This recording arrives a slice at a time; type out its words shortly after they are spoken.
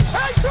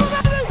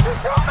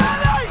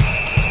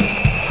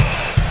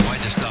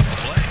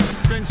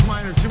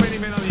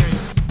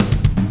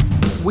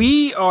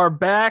are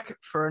back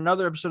for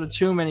another episode of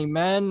Too Many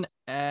Men,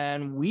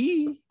 and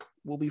we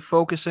will be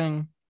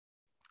focusing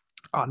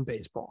on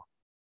baseball.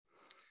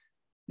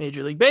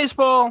 Major League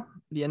Baseball,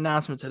 the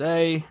announcement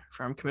today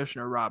from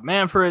Commissioner Rob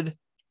Manfred.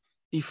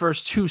 The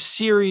first two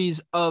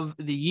series of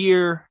the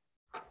year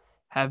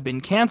have been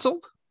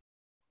canceled,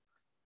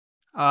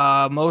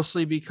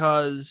 mostly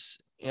because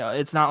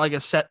it's not like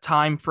a set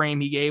time frame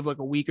he gave, like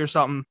a week or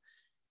something.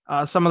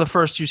 Some of the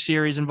first two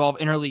series involve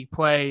interleague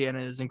play, and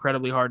it is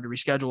incredibly hard to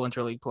reschedule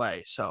interleague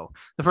play. So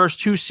the first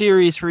two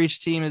series for each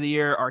team of the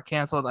year are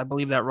canceled. I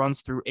believe that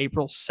runs through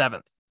April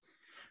 7th.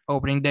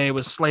 Opening day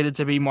was slated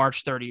to be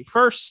March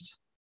 31st.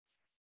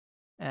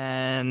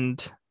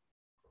 And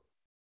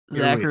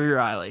Zachary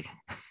Riley.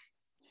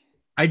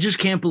 I just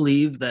can't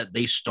believe that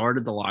they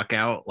started the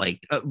lockout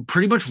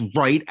pretty much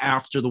right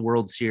after the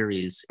World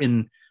Series.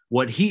 And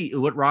what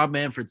Rob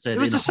Manfred said. It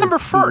was December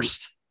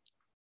 1st.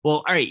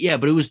 Well, all right, yeah,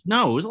 but it was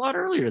a lot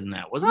earlier than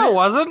that, wasn't it? No, it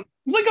wasn't. It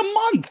was like a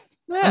month.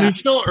 Yeah. I mean,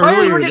 still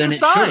earlier than it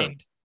should have.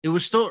 It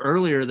was still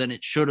earlier than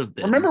it should have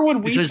been. Remember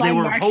when we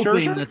signed Max Scherzer? Because they were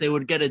hoping that they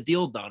would get a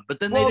deal done, but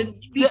then they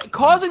didn't.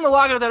 Causing the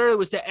lockout that early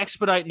was to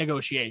expedite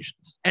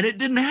negotiations, and it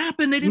didn't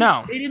happen. They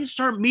didn't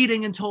start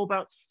meeting until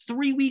about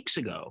 3 weeks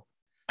ago.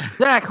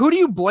 Zach, who do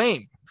you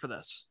blame for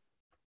this?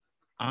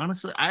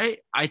 Honestly, I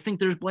think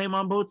there's blame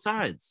on both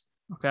sides.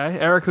 Okay,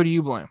 Eric, who do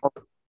you blame?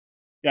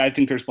 Yeah, I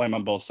think there's blame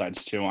on both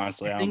sides too,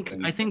 honestly.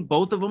 I think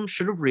both of them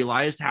should have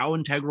realized how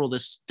integral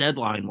this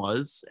deadline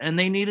was, and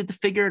they needed to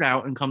figure it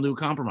out and come to a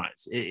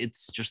compromise.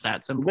 It's just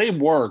that simple. They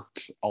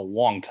worked a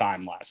long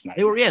time last night.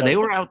 They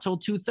were out till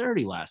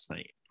 2:30 last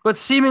night. But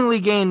seemingly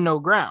gained no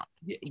ground.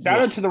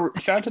 Shout out to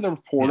the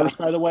reporters,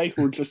 by the way,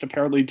 who were just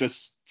apparently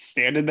just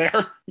standing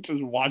there,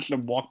 just watching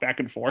them walk back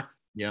and forth.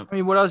 Yeah. I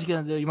mean, what else are you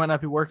going to do? You might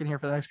not be working here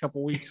for the next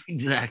couple of weeks.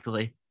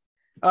 Exactly.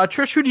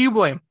 Trish, who do you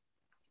blame?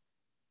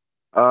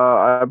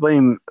 I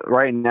blame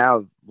right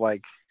now,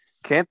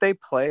 can't they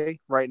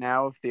play right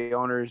now if the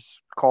owners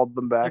called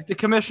them back? If the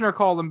commissioner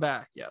called them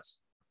back, yes.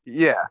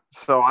 Yeah,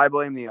 so I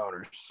blame the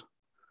owners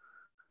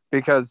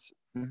because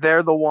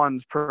they're the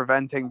ones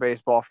preventing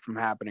baseball from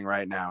happening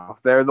right now.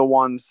 They're the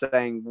ones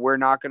saying, we're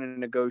not going to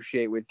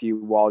negotiate with you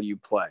while you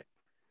play.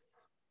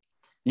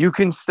 You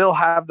can still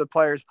have the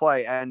players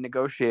play and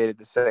negotiate at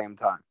the same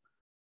time.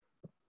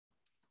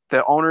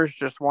 The owners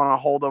just want to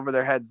hold over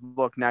their heads.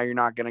 Look, now you're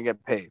not going to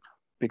get paid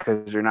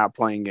because you're not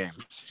playing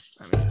games.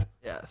 I mean,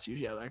 yeah, that's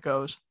usually how that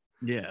goes.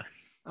 Yeah.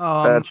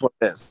 That's what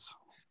it is.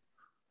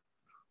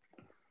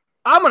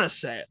 I'm going to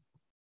say it.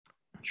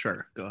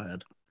 Sure, go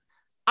ahead.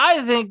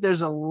 I think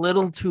there's a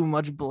little too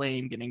much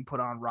blame getting put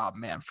on Rob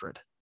Manfred.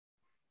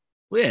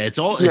 Well, yeah, it's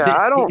all. Yeah,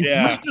 I don't.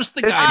 Yeah. Just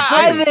the guy.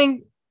 I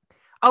think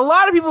a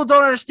lot of people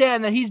don't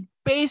understand that he's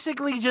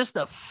basically just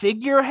a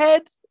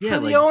figurehead for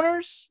the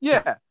owners.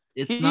 Yeah.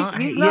 He's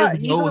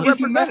a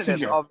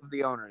representative of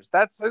the owners.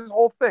 That's his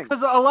whole thing.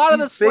 Because a lot of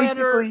the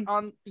slander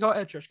on. Go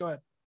ahead, Trish. Go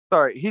ahead.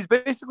 Sorry, he's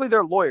basically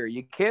their lawyer.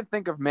 You can't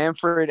think of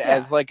Manfred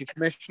as like a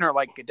commissioner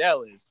like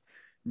Goodell is.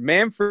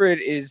 Manfred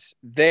is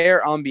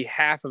there on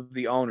behalf of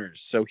the owners,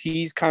 so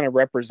he's kind of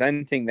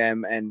representing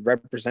them and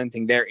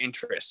representing their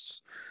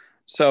interests.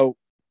 So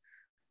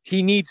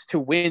he needs to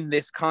win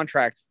this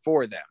contract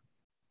for them.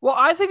 Well,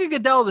 I think of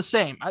Goodell the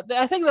same.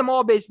 I think them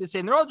all basically the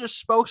same. They're all just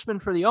spokesmen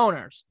for the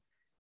owners.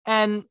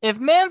 And if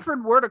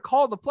Manfred were to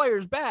call the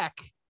players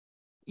back,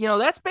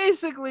 that's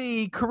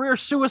basically career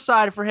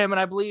suicide for him. And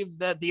I believe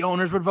that the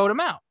owners would vote him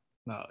out.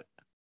 No.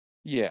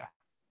 Yeah.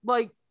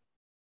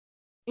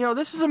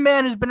 This is a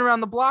man who's been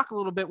around the block a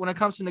little bit when it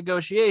comes to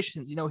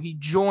negotiations. He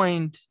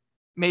joined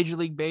Major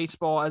League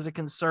Baseball as a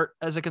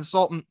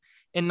consultant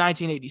in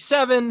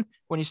 1987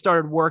 when he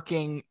started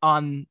working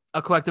on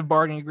a collective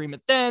bargaining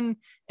agreement then.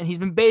 And he's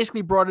been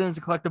basically brought in as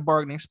a collective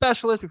bargaining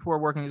specialist before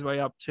working his way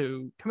up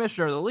to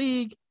commissioner of the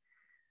league.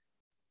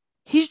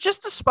 He's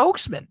just a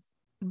spokesman,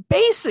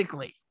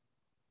 basically.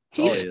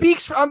 He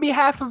speaks on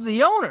behalf of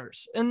the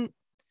owners. And,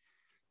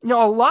 a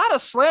lot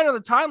of slander on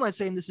the timeline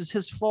saying this is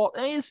his fault.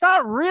 I mean, it's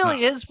not really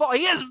his fault.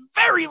 He has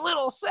very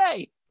little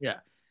say. Yeah.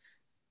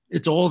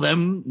 It's all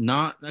them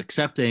not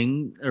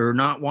accepting or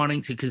not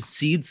wanting to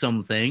concede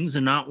some things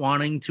and not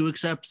wanting to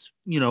accept,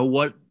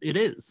 what it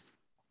is.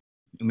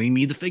 I mean, we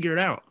need to figure it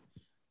out.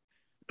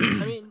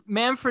 I mean,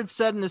 Manfred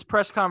said in his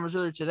press conference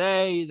earlier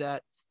today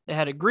that they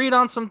had agreed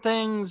on some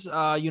things,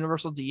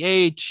 universal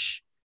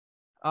DH,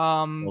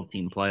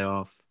 12-team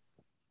playoff.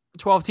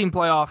 12-team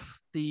playoff.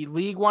 The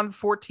league wanted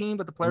 14,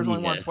 but the players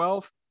only wanted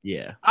 12.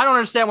 Yeah. I don't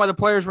understand why the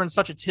players were in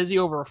such a tizzy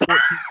over a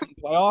 14-team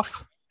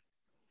playoff.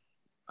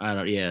 I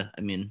don't. Yeah.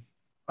 I mean,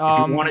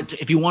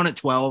 if you want it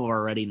 12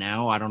 already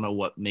now, I don't know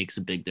what makes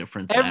a big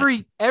difference.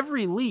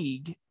 Every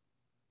league,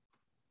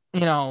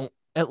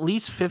 at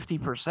least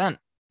 50%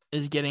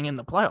 is getting in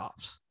the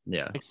playoffs.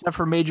 Yeah. Except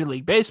for Major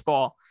League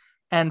Baseball.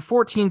 And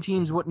 14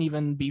 teams wouldn't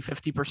even be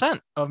 50%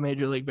 of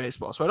Major League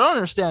Baseball. So I don't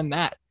understand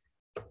that,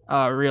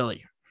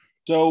 really.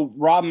 So,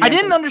 Rob, I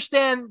didn't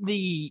understand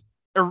the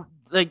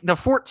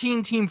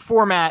 14-team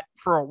format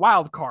for a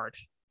wild card.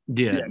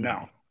 Yeah,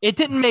 no. It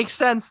didn't make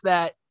sense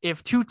that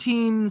if two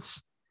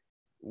teams,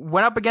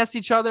 went up against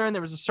each other and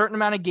there was a certain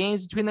amount of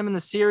games between them in the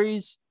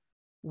series,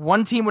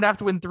 one team would have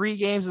to win 3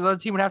 games, the other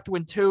team would have to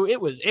win 2.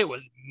 It was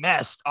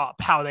messed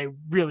up how they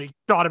really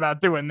thought about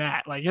doing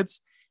that. Like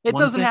it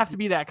doesn't have to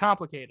be that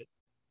complicated.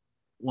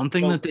 One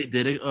thing that they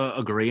did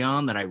agree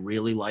on that I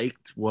really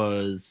liked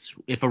was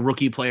if a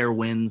rookie player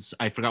wins,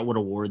 I forgot what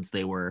awards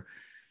they were.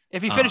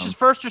 If he finishes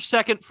first or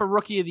second for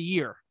Rookie of the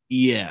Year.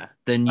 Yeah,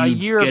 then you a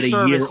year get of a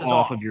year service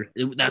off of your.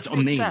 That's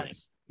amazing.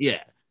 Sense.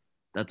 Yeah,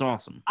 that's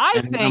awesome.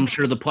 I'm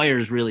sure the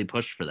players really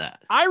pushed for that.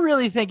 I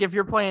really think if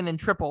you're playing in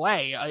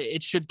AAA,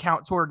 it should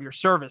count toward your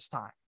service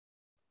time.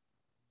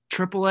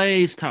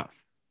 AAA is tough.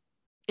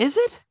 Is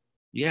it?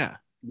 Yeah.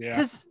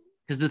 Because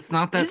it's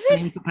not that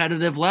same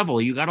competitive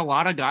level. You got a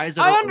lot of guys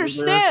that I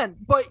understand,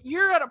 but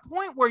you're at a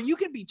point where you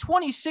could be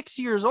 26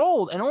 years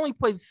old and only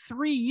played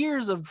 3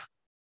 years of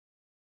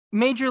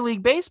Major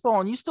League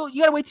Baseball, and you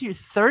got to wait till you're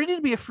 30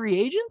 to be a free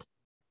agent?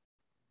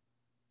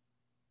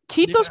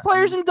 Keep those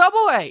players in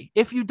AA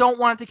if you don't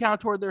want it to count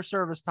toward their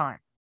service time.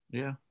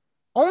 Yeah.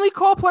 Only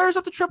call players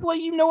up to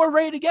AAA you know are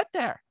ready to get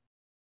there.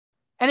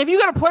 And if you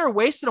got a player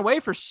wasting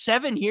away for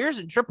 7 years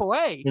in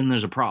AAA, then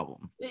there's a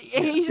problem.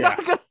 He's not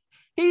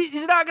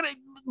gonna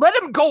let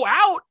him go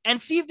out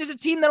and see if there's a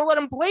team that'll let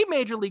him play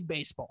Major League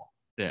Baseball.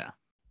 Yeah.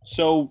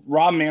 So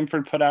Rob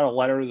Manfred put out a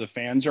letter to the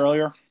fans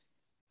earlier.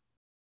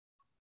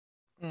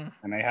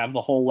 And I have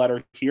the whole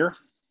letter here.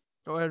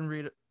 Go ahead and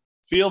read it.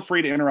 Feel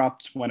free to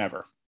interrupt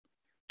whenever.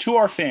 To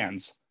our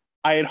fans,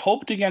 I had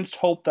hoped against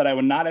hope that I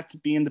would not have to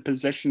be in the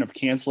position of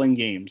canceling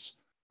games.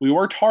 We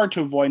worked hard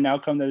to avoid an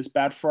outcome that is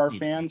bad for our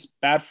fans,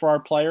 bad for our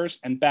players,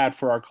 and bad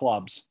for our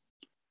clubs.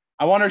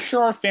 I want to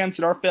assure our fans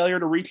that our failure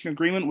to reach an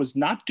agreement was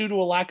not due to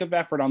a lack of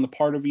effort on the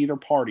part of either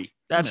party.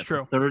 That's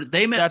true.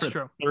 They met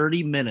for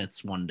 30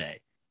 minutes one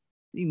day.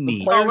 I'm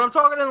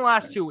talking in the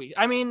last 2 weeks.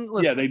 I mean,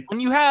 listen,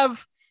 when you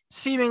have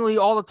seemingly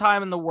all the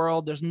time in the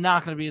world, there's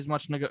not going to be as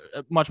much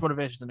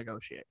motivation to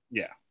negotiate.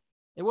 Yeah.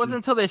 It wasn't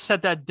until they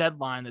set that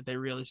deadline that they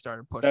really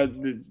started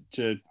pushing.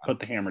 To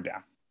put the hammer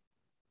down.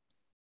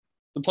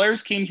 The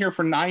players came here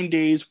for 9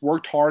 days,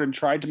 worked hard, and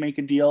tried to make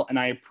a deal, and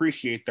I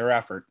appreciate their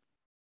effort.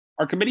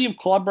 Our committee of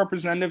club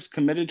representatives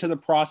committed to the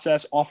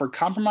process offered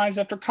compromise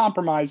after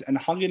compromise and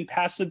hung in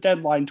past the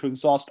deadline to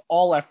exhaust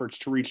all efforts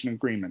to reach an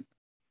agreement.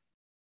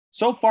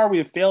 So far, we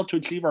have failed to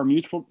achieve our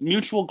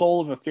mutual goal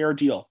of a fair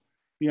deal.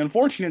 The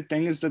unfortunate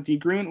thing is that the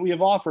agreement we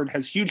have offered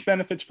has huge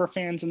benefits for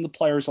fans and the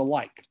players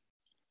alike.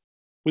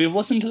 We have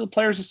listened to the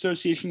Players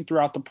Association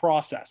throughout the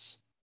process.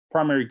 The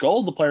primary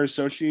goal of the Players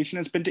Association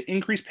has been to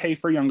increase pay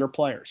for younger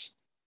players.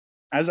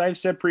 As I've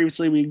said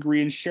previously, we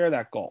agree and share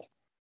that goal.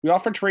 We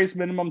offered to raise the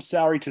minimum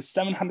salary to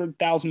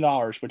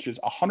 $700,000, which is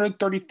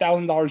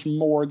 $130,000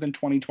 more than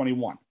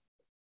 2021.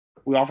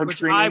 We offered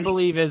which I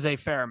believe is a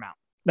fair amount.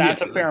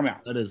 That's a fair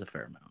amount. That is a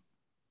fair amount.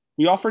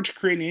 We offered to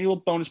create an annual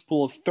bonus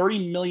pool of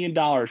 $30 million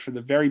for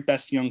the very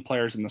best young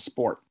players in the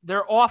sport.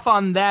 They're off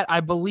on that, I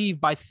believe,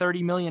 by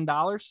 $30 million.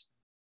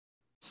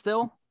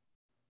 Still?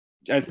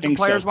 I think the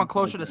players want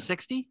closer to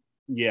 60?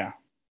 Yeah.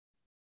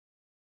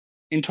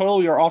 In total,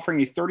 we are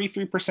offering a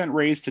 33%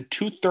 raise to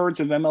 2/3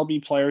 of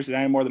MLB players and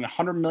adding more than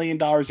 $100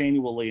 million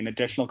annually in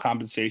additional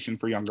compensation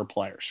for younger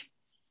players.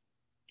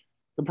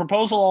 The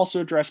proposal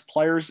also addressed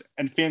players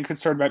and fan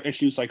concern about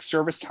issues like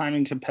service time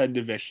and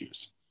competitive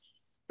issues.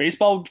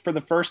 Baseball would for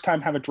the first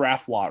time have a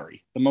draft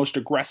lottery, the most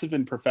aggressive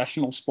in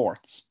professional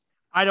sports.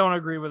 I don't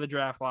agree with a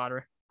draft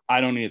lottery.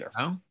 I don't either.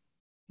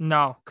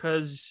 No,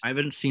 because I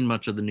haven't seen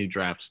much of the new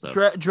draft stuff.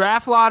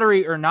 Draft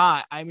lottery or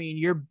not, I mean,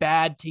 your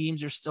bad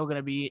teams are still going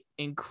to be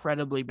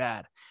incredibly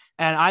bad.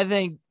 And I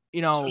think,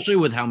 especially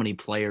with how many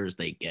players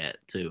they get,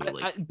 too.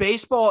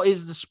 Baseball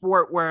is the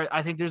sport where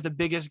I think there's the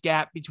biggest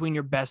gap between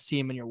your best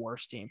team and your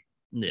worst team.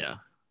 Yeah.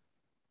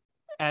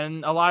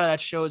 And a lot of that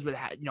shows with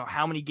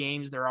how many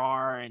games there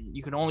are, and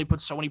you can only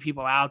put so many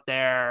people out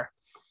there.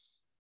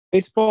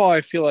 Baseball,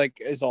 I feel like,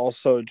 is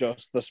also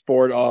just the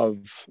sport of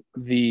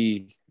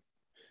the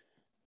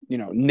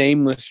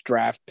nameless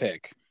draft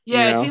pick.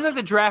 Yeah, it seems like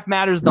the draft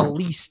matters the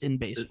least in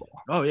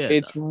baseball. Oh yeah,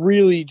 it's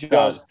really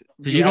just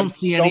because you don't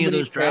see any of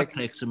those draft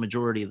picks the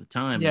majority of the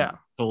time. Yeah,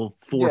 until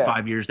 4 or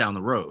 5 years down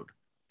the road.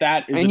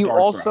 That is, and you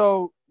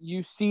also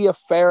you see a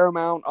fair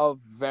amount of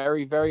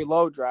very, very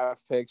low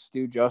draft picks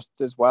do just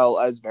as well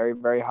as very,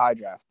 very high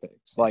draft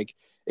picks. Like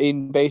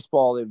in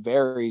baseball, it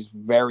varies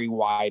very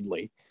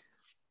widely.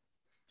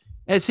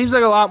 It seems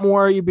like a lot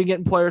more you've been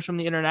getting players from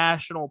the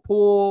international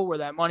pool where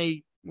that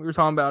money we were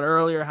talking about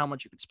earlier, how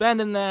much you could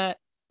spend in that.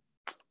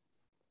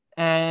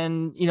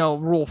 And,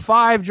 Rule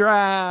 5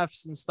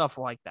 drafts and stuff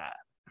like that.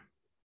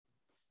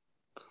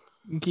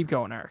 You can keep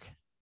going, Eric.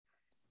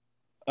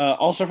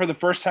 Also, for the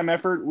first time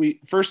ever, we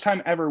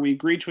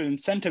agreed to an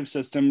incentive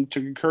system to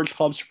encourage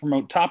clubs to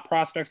promote top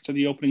prospects to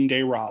the opening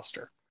day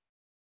roster.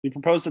 We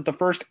proposed that the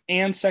first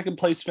and second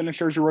place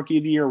finishers of Rookie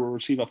of the Year will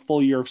receive a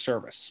full year of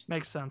service.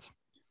 Makes sense.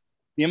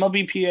 The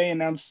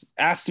MLBPA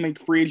asked to make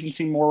free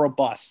agency more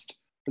robust.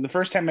 For the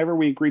first time ever,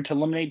 we agreed to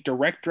eliminate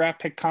direct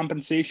draft pick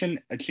compensation,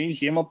 a change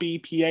the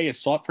MLBPA has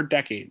sought for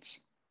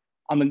decades.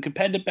 On the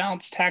competitive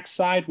balance tax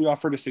side, we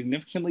offered a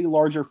significantly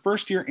larger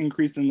first-year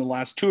increase than the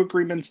last two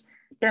agreements,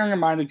 bearing in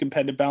mind the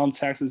competitive balance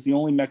tax is the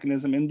only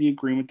mechanism in the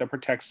agreement that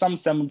protects some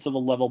semblance of a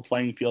level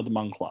playing field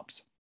among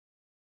clubs.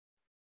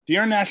 The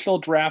international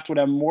draft would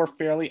have more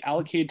fairly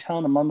allocated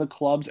talent among the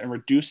clubs and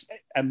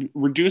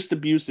reduced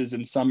abuses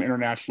in some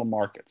international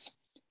markets.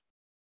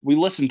 We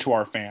listen to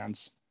our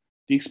fans.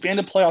 The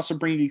expanded playoffs will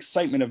bring the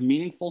excitement of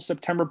meaningful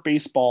September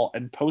baseball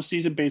and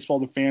postseason baseball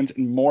to fans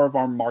in more of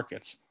our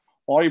markets.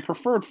 While we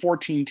preferred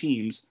 14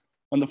 teams,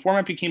 when the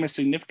format became a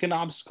significant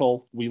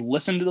obstacle, we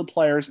listened to the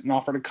players and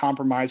offered a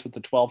compromise with the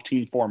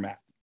 12-team format.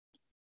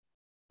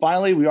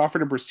 Finally, we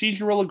offered a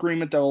procedural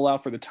agreement that will allow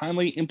for the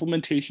timely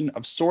implementation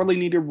of sorely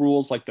needed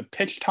rules like the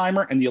pitch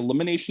timer and the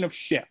elimination of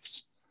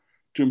shifts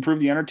to improve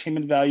the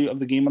entertainment value of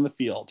the game on the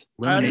field.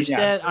 I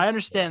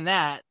understand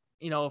that.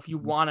 If you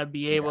want to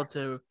be able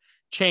to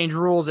change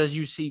rules as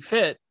you see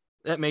fit,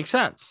 that makes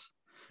sense.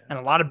 And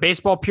a lot of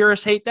baseball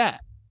purists hate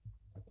that.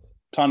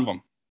 Ton of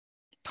them.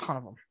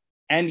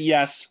 And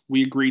yes,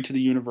 we agreed to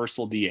the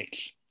universal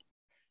DH.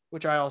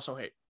 Which I also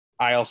hate.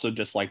 I also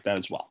dislike that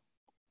as well.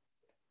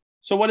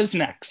 So what is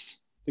next?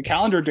 The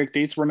calendar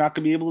dictates we're not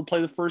going to be able to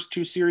play the first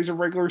two series of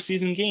regular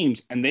season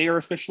games, and they are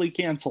officially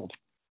canceled.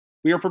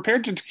 We are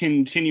prepared to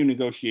continue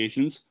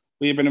negotiations.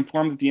 We have been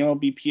informed that the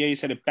MLBPA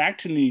is headed back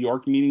to New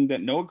York, meaning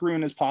that no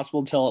agreement is possible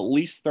until at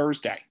least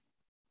Thursday.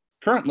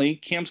 Currently,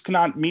 camps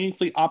cannot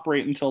meaningfully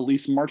operate until at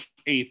least March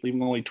 8th,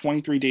 leaving only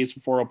 23 days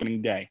before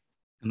opening day.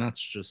 And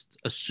that's just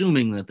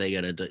assuming that they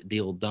get a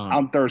deal done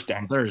on Thursday.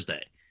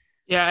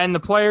 Yeah, and the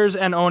players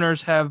and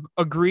owners have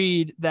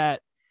agreed that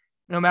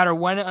no matter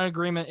when an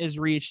agreement is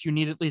reached, you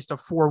need at least a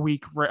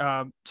 4-week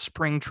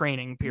spring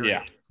training period.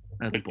 Yeah,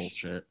 that's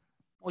bullshit.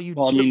 Well, you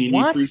need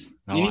what?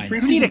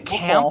 You need a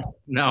camp?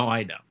 No,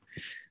 I don't.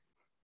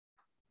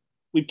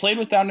 We played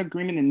without an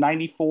agreement in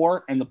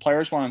 '94, and the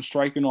players went on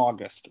strike in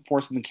August,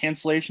 forcing the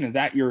cancellation of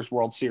that year's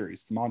World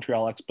Series. The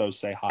Montreal Expos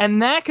say hi.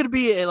 And that could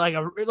be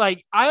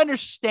like I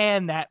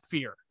understand that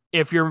fear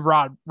if you're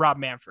Rob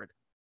Manfred.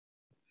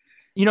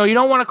 You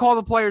don't want to call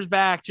the players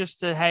back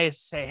just to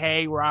say,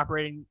 hey, we're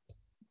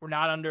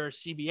not under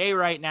CBA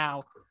right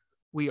now.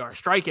 We are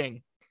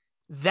striking.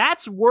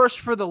 That's worse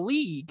for the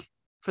league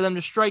for them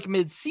to strike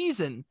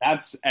mid-season.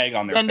 That's egg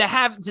on their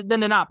face. Than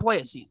to not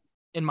play a season,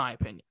 in my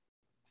opinion.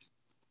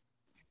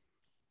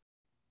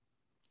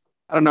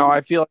 I don't know.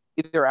 I feel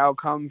like either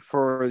outcome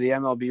for the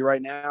MLB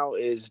right now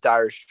is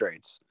dire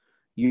straits.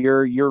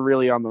 You're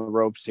really on the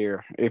ropes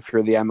here if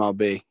you're the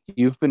MLB.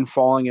 You've been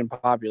falling in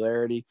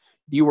popularity.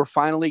 You were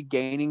finally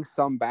gaining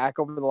some back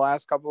over the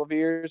last couple of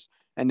years,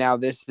 and now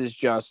this is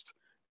just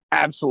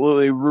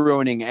absolutely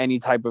ruining any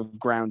type of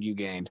ground you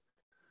gained.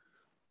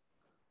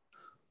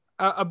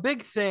 A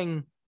big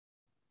thing,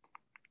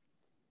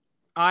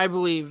 I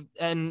believe,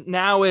 and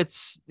now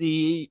it's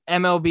the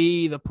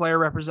MLB, the player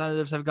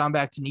representatives have gone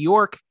back to New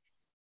York,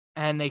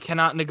 and they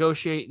cannot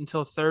negotiate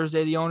until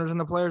Thursday, the owners and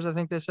the players, I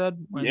think they said.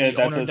 When the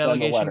that's owner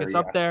delegation gets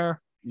up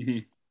there.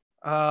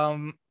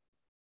 Mm-hmm.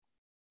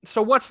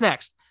 So what's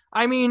next?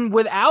 I mean,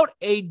 without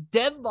a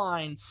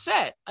deadline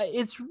set,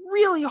 it's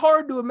really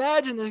hard to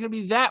imagine there's going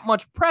to be that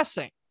much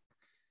pressing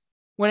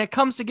when it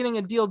comes to getting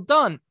a deal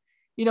done.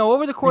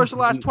 Over the course of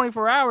the last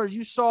 24 hours,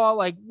 you saw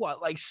like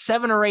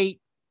 7 or 8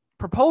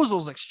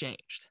 proposals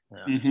exchanged.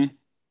 Yeah. Mm-hmm.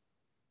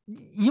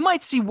 You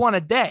might see one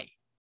a day.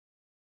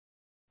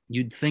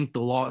 You'd think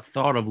the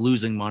thought of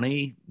losing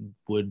money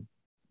would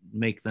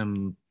make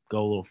them go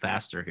a little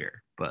faster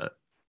here, but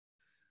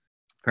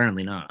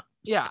apparently not.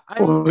 Yeah.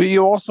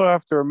 You also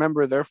have to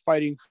remember they're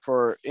fighting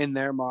for, in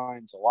their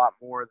minds, a lot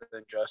more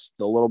than just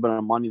the little bit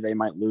of money they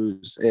might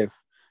lose if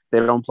they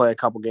don't play a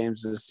couple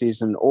games this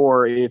season,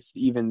 or if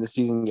even the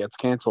season gets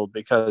canceled,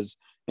 because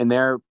in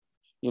their,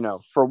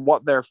 for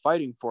what they're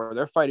fighting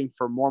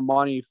for more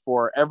money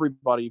for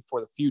everybody for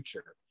the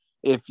future.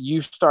 If you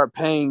start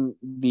paying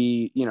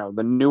the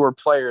newer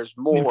players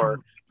more,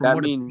 that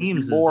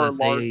means more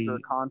larger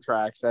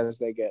contracts as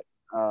they get,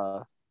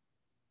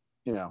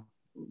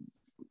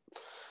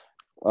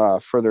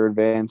 further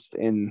advanced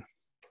in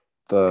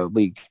the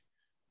league.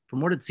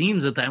 From what it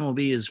seems, that the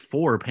MLB is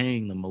for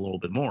paying them a little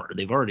bit more.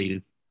 They've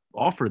already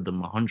offered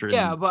them 100.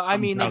 Yeah, but I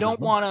mean, they don't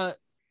want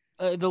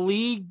to. The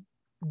league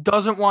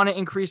doesn't want to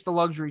increase the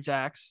luxury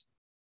tax.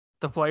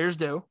 The players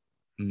do,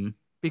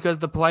 because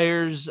the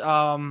players,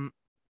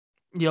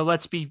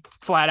 let's be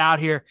flat out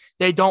here.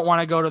 They don't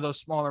want to go to those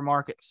smaller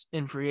markets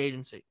in free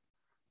agency.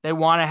 They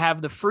want to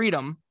have the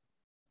freedom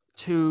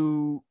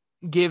to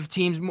give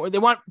teams more. They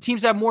want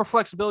teams to have more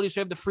flexibility, so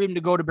you have the freedom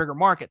to go to bigger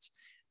markets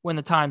when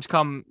the times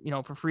come,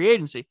 for free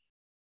agency.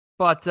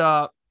 But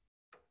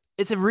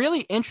it's a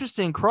really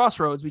interesting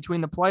crossroads between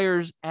the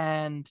players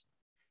and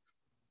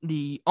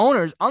the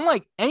owners,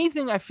 unlike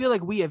anything I feel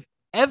like we have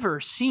ever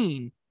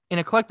seen in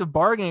a collective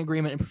bargaining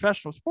agreement in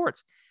professional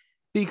sports.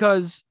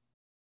 Because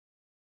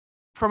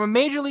from a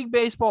Major League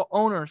Baseball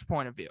owner's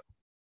point of view,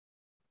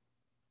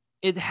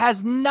 it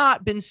has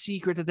not been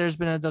secret that there's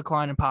been a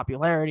decline in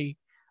popularity,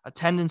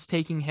 attendance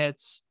taking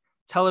hits,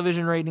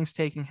 television ratings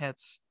taking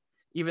hits.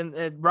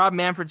 Even Rob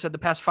Manfred said the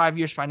past 5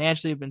 years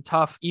financially have been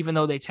tough, even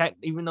though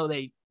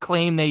they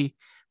claim they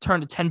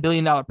turned a $10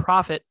 billion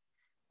profit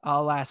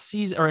last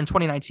season or in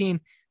 2019.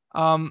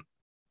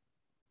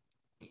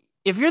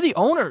 If you're the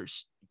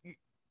owners,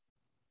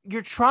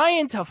 you're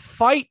trying to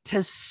fight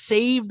to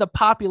save the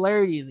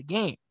popularity of the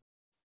game,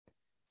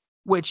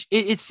 which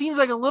it seems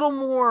like a little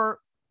more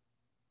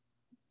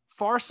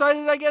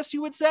farsighted, I guess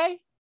you would say,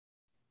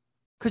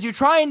 because you're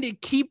trying to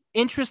keep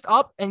interest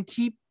up and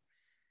keep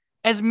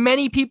as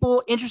many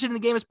people interested in the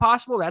game as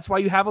possible. That's why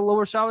you have a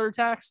lower salary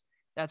tax.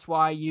 That's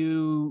why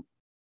you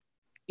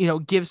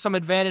give some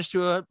advantage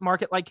to a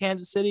market like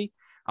Kansas City,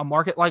 a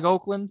market like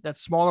Oakland, that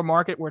smaller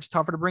market where it's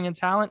tougher to bring in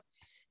talent.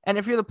 And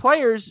if you're the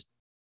players,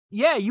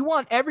 yeah, you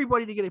want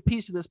everybody to get a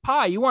piece of this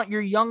pie. You want your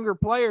younger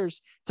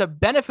players to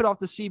benefit off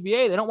the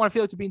CBA. They don't want to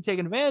feel like they're being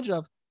taken advantage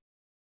of.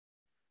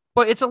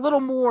 But it's a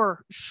little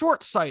more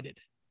short-sighted,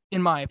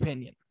 in my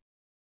opinion.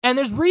 And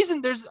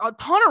there's a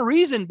ton of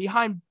reason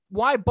behind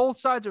why both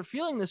sides are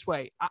feeling this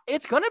way.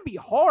 It's going to be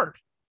hard.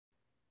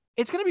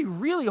 It's going to be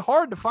really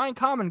hard to find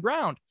common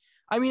ground.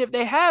 I mean, if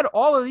they had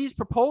all of these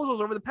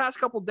proposals over the past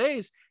couple of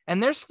days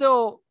and they're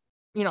still,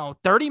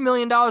 $30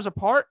 million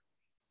apart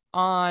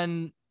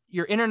on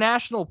your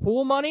international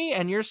pool money,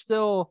 and you're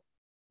still,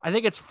 I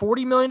think it's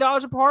 $40 million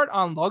apart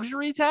on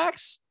luxury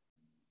tax,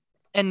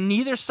 and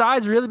neither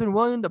side's really been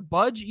willing to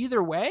budge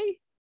either way,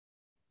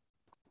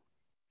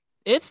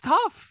 it's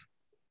tough.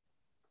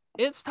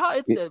 It's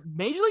tough.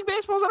 Major League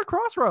Baseball's at a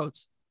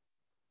crossroads.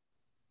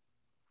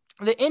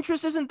 The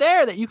interest isn't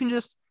there that you can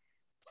just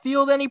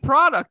field any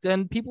product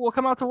and people will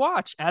come out to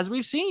watch, as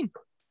we've seen.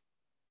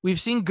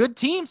 We've seen good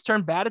teams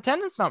turn bad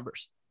attendance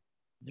numbers.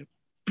 Yep.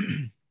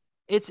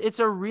 It's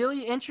a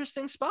really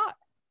interesting spot.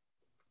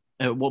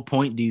 At what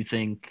point do you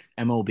think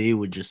MLB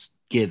would just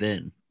give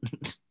in?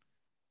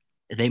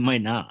 They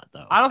might not,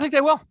 though. I don't think they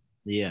will.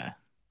 Yeah.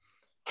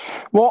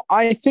 Well,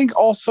 I think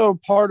also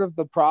part of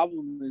the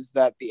problem is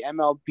that the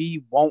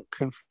MLB won't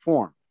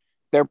conform.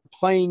 They're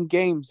playing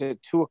games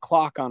at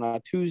 2:00 on a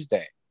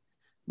Tuesday.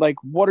 Like,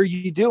 what are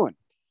you doing?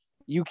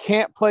 You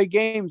can't play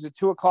games at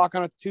 2:00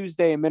 on a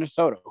Tuesday in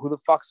Minnesota. Who the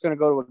fuck's going to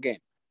go to a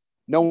game?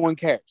 No one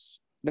cares.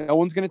 No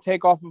one's going to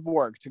take off of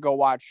work to go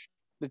watch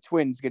the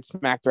Twins get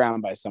smacked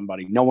around by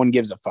somebody. No one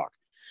gives a fuck.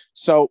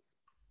 So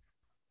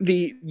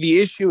the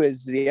issue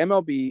is the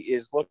MLB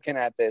is looking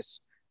at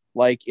this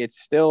like it's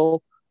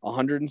still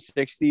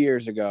 160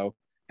 years ago,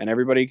 and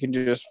everybody can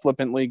just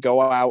flippantly go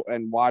out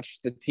and watch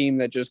the team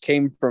that just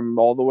came from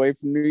all the way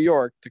from New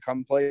York to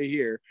come play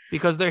here.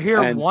 Because they're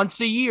here once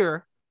a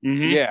year.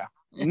 Mm-hmm. Yeah.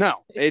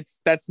 No,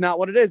 that's not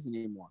what it is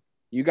anymore.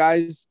 You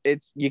guys,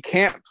 you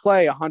can't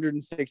play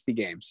 160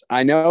 games.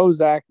 I know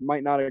Zach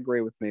might not agree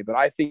with me, but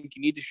I think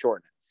you need to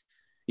shorten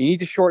it. You need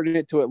to shorten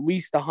it to at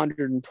least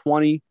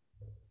 120,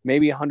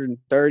 maybe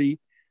 130.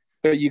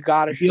 But you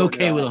got to be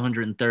okay with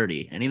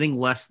 130. Anything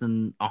less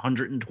than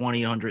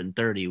 120,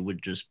 130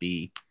 would just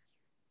be,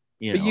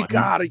 But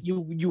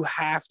you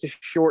have to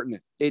shorten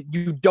it.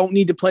 You don't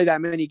need to play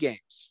that many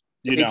games.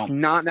 It's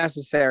not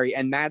necessary,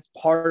 and that's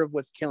part of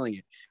what's killing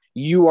it.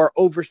 You are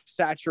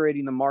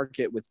oversaturating the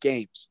market with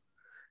games.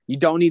 You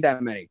don't need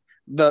that many.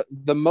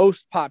 The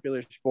most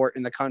popular sport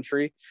in the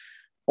country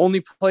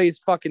only plays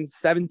fucking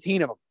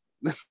 17 of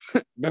them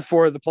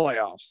before the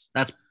playoffs.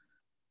 That's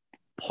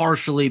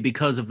partially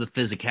because of the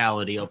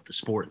physicality of the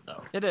sport,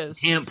 though. It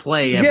is. You can't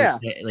play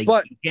every day.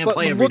 Like, you can't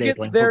play every day.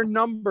 Look at their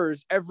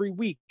numbers every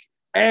week.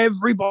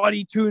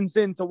 Everybody tunes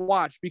in to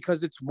watch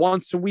because it's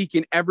once a week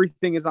and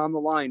everything is on the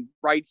line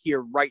right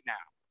here, right now.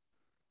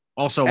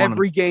 Also,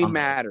 every game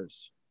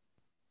matters.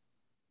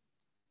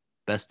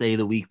 Best day of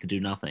the week to do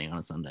nothing on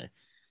a Sunday.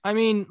 I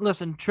mean,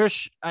 listen,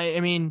 Trish, I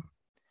mean,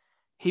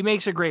 he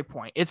makes a great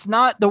point. It's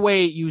not the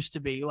way it used to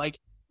be. Like,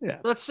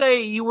 let's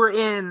say you were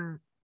in,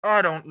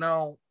 I don't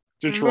know,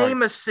 Detroit.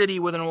 Name a city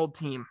with an old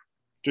team.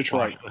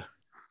 Detroit.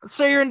 Let's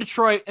say you're in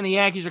Detroit and the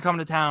Yankees are coming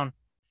to town.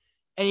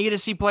 And you get to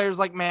see players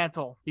like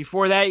Mantle.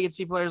 Before that, you get to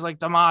see players like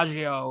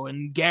DiMaggio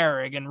and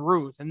Gehrig and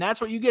Ruth. And that's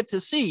what you get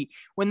to see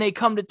when they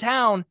come to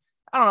town,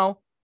 I don't know,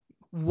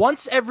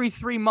 once every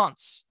 3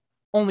 months,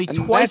 only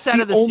twice out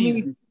of the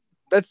season.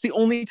 That's the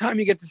only time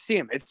you get to see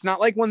them. It's not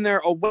like when they're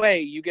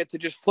away, you get to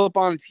just flip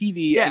on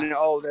TV and,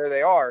 there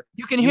they are.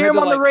 You can hear them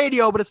on the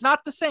radio, but it's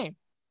not the same.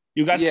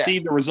 You got to see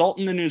the result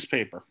in the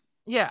newspaper.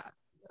 Yeah.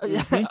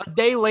 Mm-hmm. A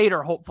day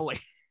later, hopefully,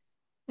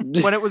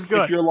 when it was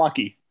good. If you're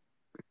lucky.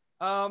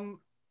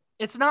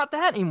 It's not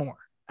that anymore.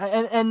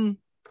 And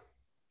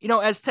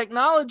as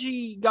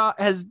technology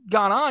has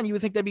gone on, you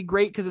would think that'd be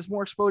great because it's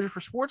more exposure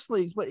for sports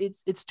leagues, but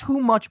it's too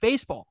much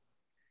baseball.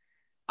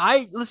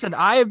 I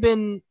have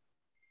been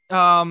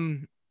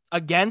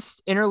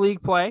against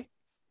interleague play.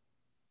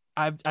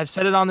 I've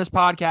said it on this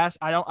podcast.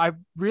 I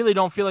really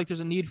don't feel like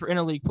there's a need for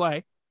interleague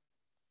play.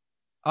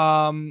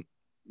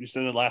 You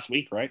said it last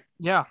week, right?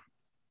 Yeah.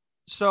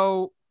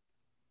 So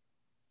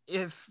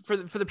if for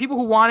the people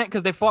who want it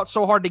because they fought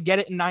so hard to get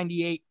it in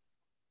 98,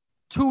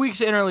 2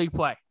 weeks of interleague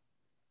play.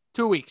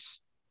 2 weeks.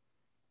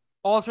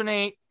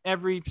 Alternate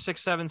every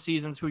 6-7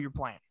 seasons who you're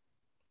playing.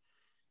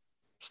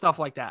 Stuff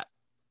like that.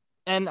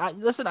 And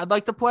I'd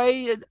like to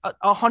play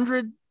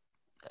 100,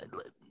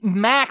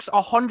 max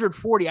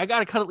 140. I got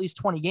to cut at least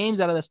 20 games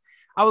out of this.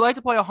 I would like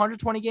to play a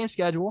 120 game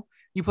schedule.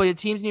 You play the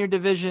teams in your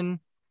division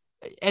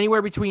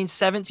anywhere between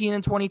 17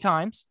 and 20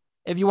 times.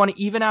 If you want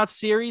to even out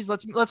series,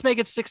 let's make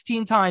it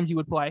 16 times you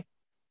would play.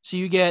 So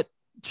you get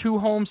 2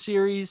 home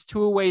series,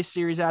 2 away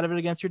series out of it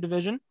against your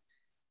division.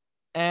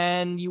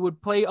 And you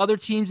would play other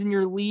teams in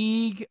your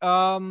league.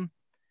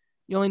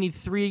 You only need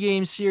 3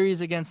 game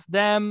series against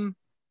them.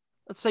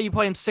 Let's say you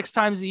play them 6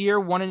 times a year,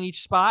 1 in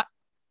each spot.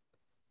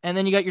 And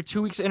then you got your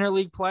 2 weeks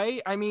interleague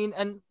play. I mean,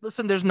 and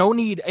listen, there's no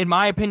need, in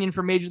my opinion,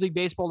 for Major League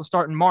Baseball to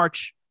start in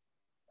March,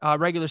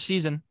 regular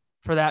season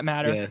for that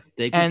matter.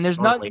 Yeah, and there's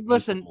not, like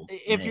listen, April,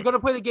 if May. you're going to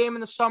play the game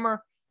in the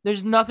summer,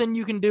 there's nothing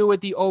you can do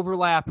with the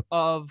overlap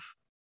of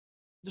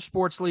the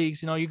sports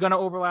leagues. You know, you're going to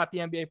overlap the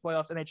NBA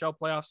playoffs, NHL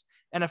playoffs,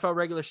 NFL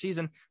regular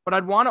season, but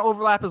I'd want to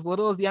overlap as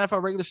little as the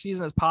NFL regular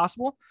season as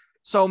possible.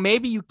 So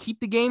maybe you keep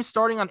the game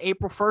starting on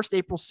April 1st,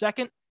 April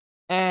 2nd,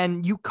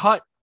 and you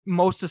cut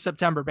most of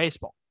September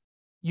baseball.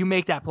 You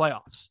make that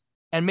playoffs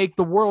and make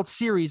the World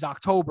Series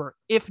October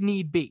if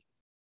need be.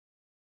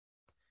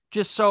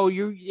 Just so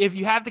if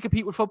you have to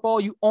compete with football,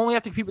 you only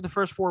have to compete with the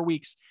first 4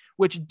 weeks,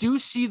 which do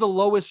see the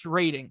lowest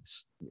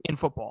ratings in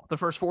football, the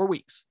first 4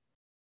 weeks.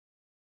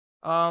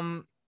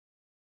 I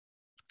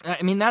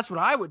mean, that's what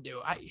I would do.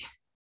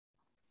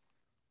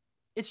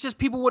 It's just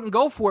people wouldn't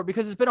go for it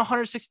because it's been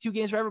 162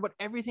 games forever, but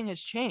everything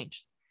has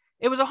changed.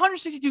 It was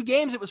 162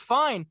 games. It was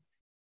fine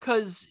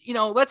because, you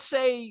know, let's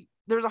say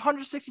there's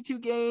 162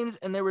 games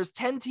and there was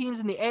 10 teams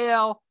in the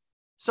AL.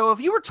 So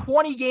if you were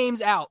 20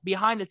 games out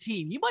behind a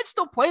team, you might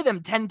still play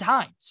them 10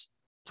 times,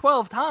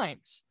 12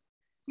 times.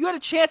 You had a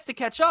chance to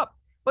catch up.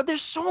 But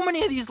there's so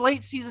many of these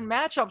late season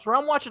matchups where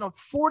I'm watching a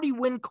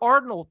 40-win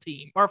Cardinal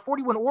team or a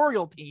 40-win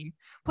Oriole team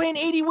play an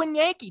 80-win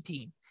Yankee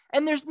team.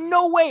 And there's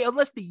no way,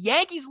 unless the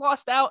Yankees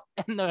lost out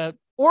and the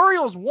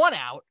Orioles won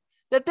out,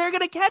 that they're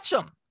going to catch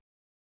them.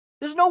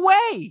 There's no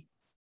way.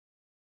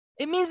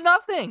 It means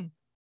nothing.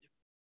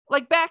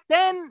 Like back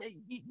then,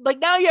 like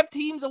now you have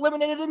teams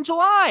eliminated in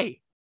July.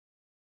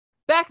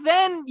 Back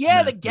then,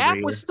 yeah, the gap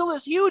was still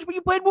as huge, but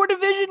you played more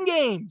division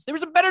games. There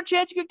was a better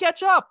chance you could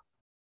catch up.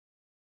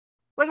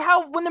 Like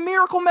when the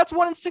Miracle Mets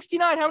won in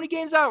 69, how many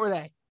games out were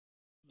they?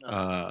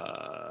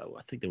 I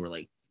think they were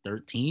like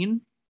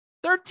 13.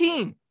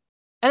 13.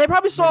 And they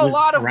probably saw a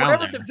lot of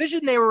whatever there.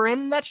 division they were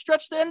in that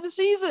stretched the end of the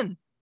season.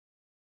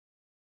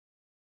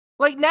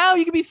 Like now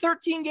you could be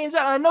 13 games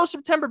out. And I know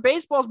September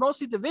baseball is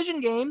mostly division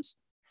games,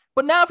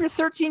 but now if you're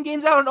 13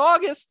 games out in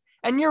August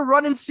and you're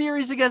running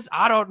series against,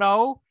 I don't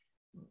know,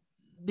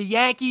 the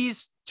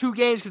Yankees, 2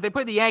 games because they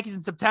played the Yankees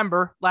in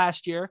September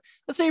last year.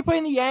 Let's say you're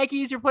playing the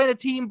Yankees, you're playing a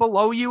team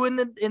below you in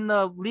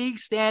the league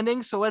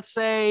standings. So let's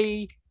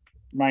say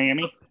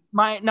Miami.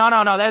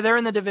 No. They're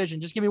in the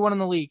division. Just give me one in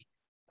the league.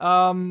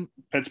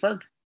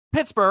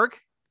 Pittsburgh.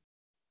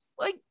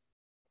 Like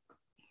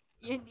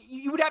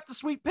you would have to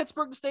sweep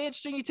Pittsburgh to stay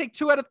interesting. You take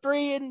 2 out of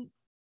 3, and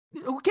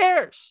who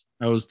cares?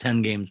 That was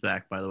 10 games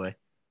back, by the way.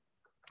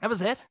 That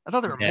was it. I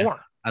thought there were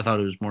more. I thought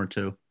it was more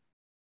too.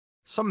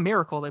 Some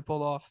miracle they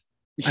pulled off.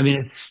 I mean,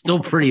 it's still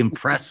pretty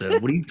impressive.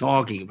 What are you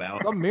talking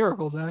about? Some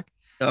miracle, Zach.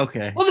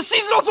 Okay. Well, the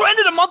season also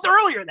ended a month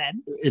earlier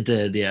then. It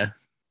did, yeah.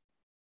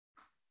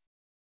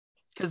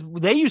 Because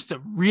they used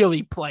to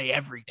really play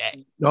every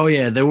day. Oh,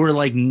 yeah. There were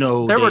like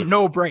There were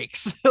no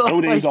breaks.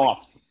 No days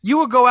off. You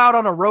would go out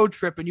on a road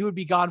trip and you would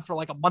be gone for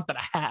like a month and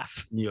a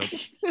half. Yep.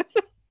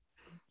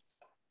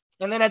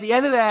 And then at the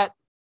end of that,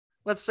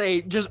 let's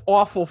say just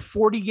awful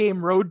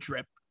 40-game road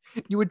trip,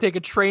 you would take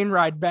a train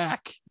ride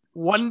back.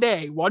 One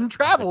day, one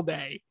travel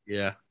day.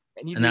 Yeah.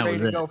 And you'd be ready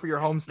to go for your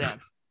homestand.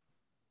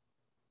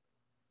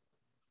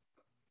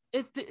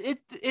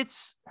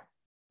 It's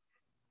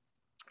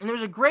and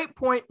there's a great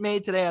point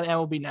made today on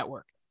MLB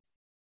Network.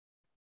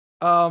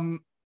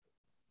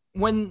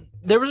 When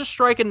there was a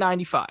strike in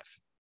 95,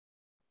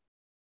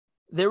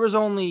 there was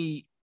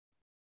only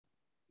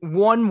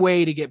one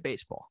way to get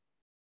baseball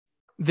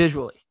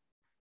visually,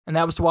 and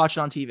that was to watch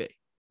it on TV.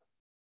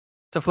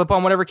 To flip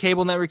on whatever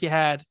cable network you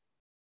had,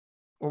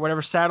 or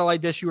whatever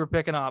satellite dish you were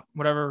picking up,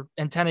 whatever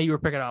antenna you were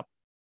picking up,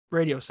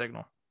 radio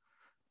signal.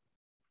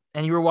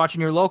 And you were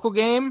watching your local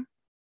game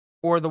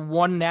or the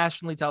one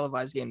nationally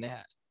televised game they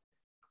had.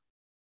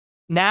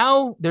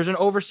 Now there's an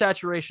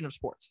oversaturation of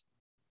sports.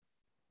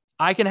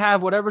 I can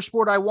have whatever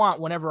sport I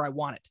want whenever I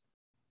want it.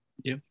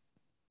 Yep.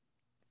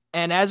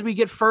 And as we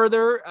get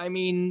further, I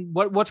mean,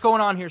 what's going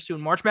on here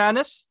soon? March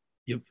Madness?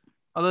 Yep.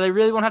 Although they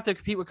really won't have to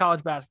compete with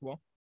college basketball.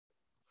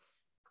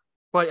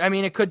 But, I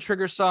mean, it could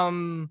trigger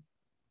some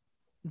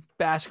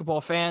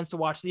basketball fans to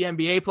watch the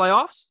NBA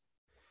playoffs,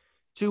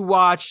 to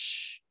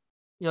watch,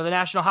 the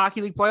National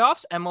Hockey League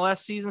playoffs. MLS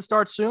season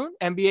starts soon.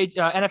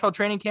 NFL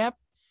training camp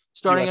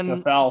starting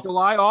USFL. in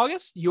July,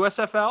 August.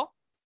 USFL.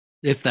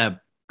 If that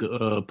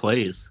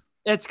plays.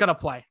 It's going to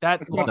play.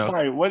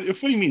 Sorry, what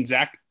do you mean,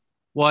 Zach?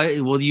 Why?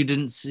 Well, you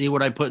didn't see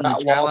what I put in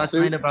the chat last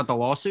night about the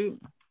lawsuit?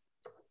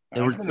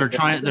 They're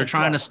trying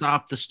to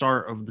stop the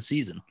start of the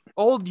season.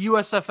 Old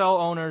USFL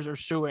owners are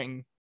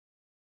suing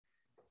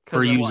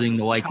for using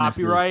the likeness.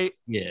 Copyright.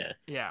 Yeah.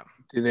 Yeah.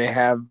 Do they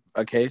have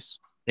a case?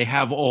 They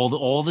have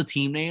all the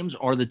team names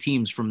are the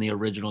teams from the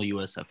original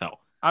USFL.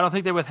 I don't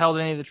think they withheld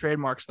any of the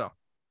trademarks though.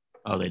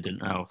 Oh, they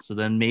didn't. Oh, so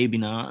then maybe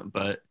not,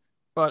 but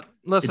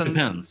listen, it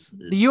depends.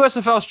 The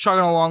USFL is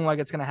chugging along like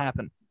it's going to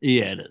happen.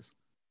 Yeah, it is.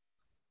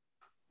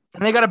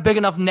 And they got a big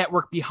enough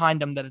network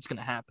behind them that it's going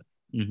to happen.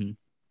 Mm-hmm.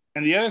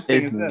 And the other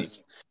thing is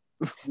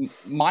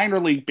this: minor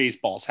league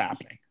baseball is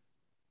happening.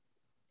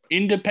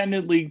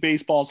 Independent league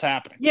baseball is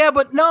happening. Yeah,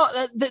 but no,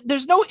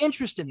 there's no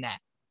interest in that.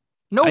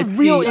 No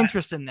real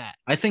interest in that.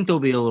 I think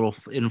there'll be a little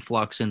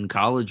influx in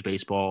college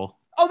baseball.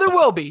 Oh, there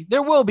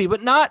will be,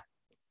 but not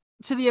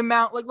to the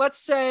amount. Like, let's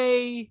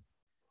say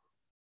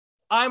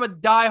I'm a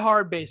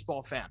diehard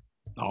baseball fan.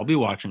 I'll be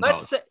watching.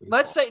 Let's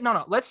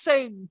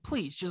say,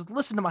 please just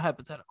listen to my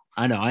hypothetical.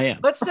 I know I am.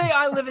 Let's say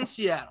I live in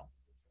Seattle.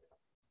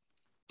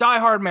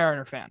 Diehard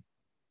Mariner fan.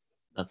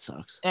 That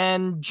sucks.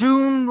 And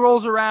June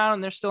rolls around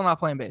and they're still not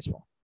playing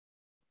baseball.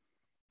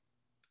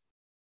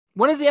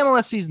 When does the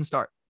MLS season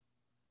start?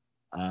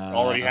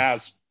 Already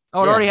has.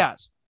 Oh, it already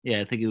has.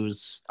 Yeah, I think it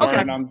was.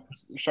 Okay.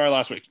 Started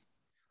last week.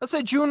 Let's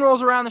say June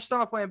rolls around, they're still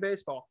not playing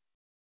baseball.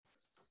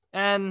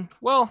 And,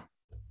 well,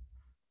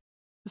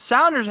 the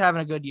Sounders are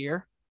having a good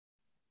year.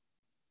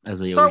 As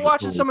they Start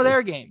watching some of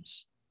their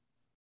games.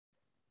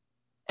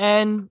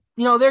 And,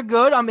 they're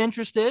good. I'm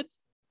interested.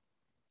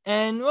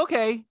 And,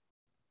 okay,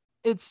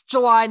 it's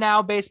July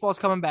now. Baseball's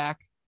coming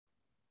back.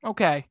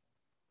 Okay.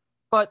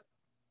 But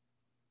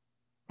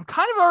I'm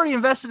kind of already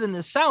invested in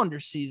this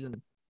Sounders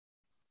season.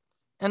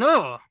 And,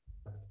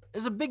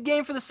 there's a big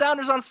game for the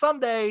Sounders on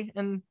Sunday.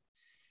 And,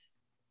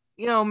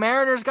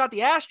 Mariners got the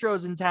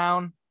Astros in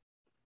town.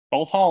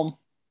 Both home.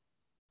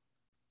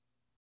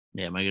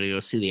 Yeah, am I going to go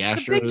see the Astros?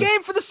 It's a big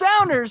game for the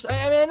Sounders.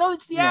 I mean, I know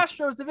it's the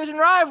Astros division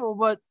rival,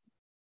 but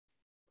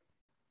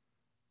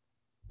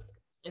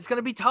it's going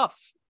to be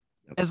tough.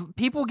 As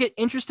people get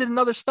interested in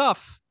other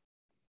stuff,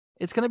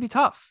 it's going to be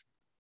tough.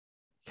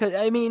 Because,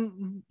 I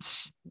mean,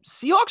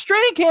 Seahawks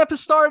training camp is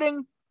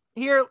starting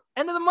here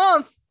end of the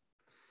month.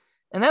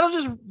 And that'll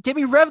just get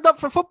me revved up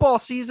for football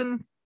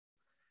season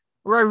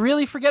where I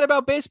really forget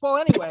about baseball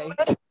anyway.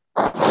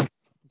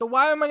 So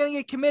why am I going to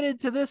get committed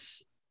to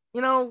this,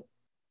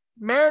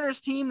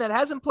 Mariners team that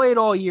hasn't played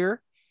all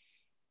year?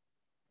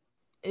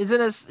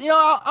 Isn't as,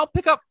 I'll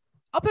pick up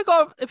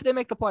if they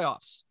make the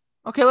playoffs.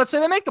 Okay, let's say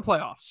they make the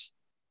playoffs.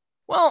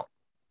 Well,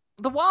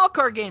 the wild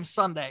card game's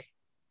Sunday.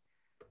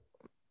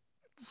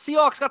 The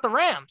Seahawks got the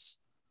Rams.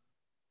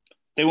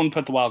 They wouldn't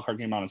put the wild card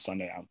game on a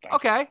Sunday, I don't think.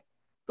 Okay.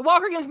 The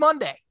wild card game's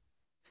Monday.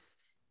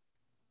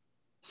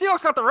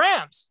 Seahawks got the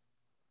Rams.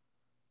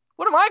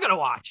 What am I going to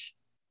watch?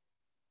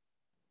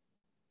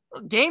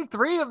 Game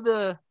 3 of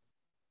the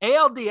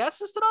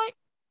ALDS is tonight?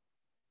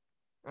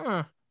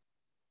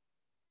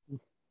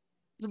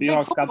 It's a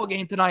big football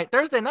game tonight,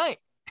 Thursday night.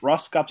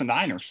 Russ got the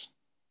Niners.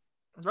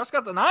 Russ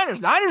got the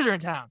Niners. Niners are in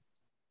town.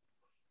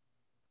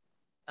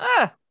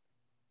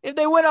 If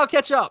they win, I'll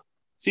catch up.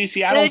 See,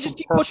 Seattle's and they just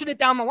keep pushing it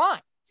down the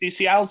line. See,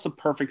 Seattle's the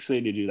perfect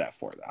city to do that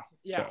for, though.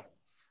 Yeah. So. I'm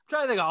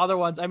trying to think of other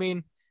ones. I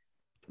mean,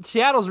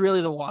 Seattle's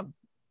really the one.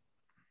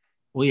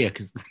 Well, yeah,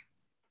 because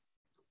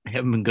they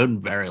haven't been good in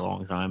a very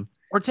long time.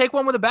 Or take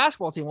one with a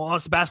basketball team. Well,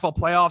 it's the basketball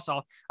playoffs.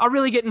 I'll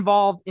really get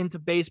involved into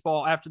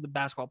baseball after the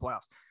basketball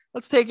playoffs.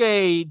 Let's take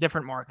a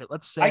different market.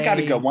 Let's say I got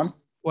a good one.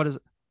 What is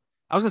it?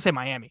 I was gonna say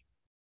Miami.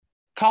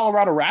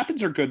 Colorado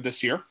Rapids are good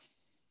this year.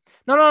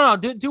 No.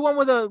 Do one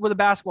with a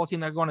basketball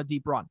team that are going a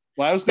deep run.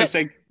 Well, I was gonna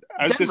say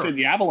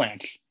the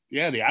Avalanche.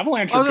 Yeah, the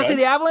Avalanche. I was gonna say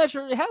the Avalanche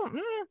are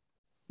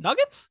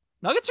Nuggets.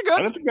 Nuggets are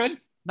good.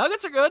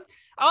 Nuggets are good.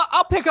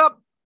 I'll pick up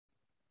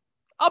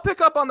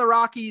on the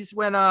Rockies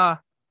when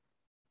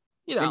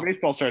when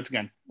baseball starts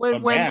again.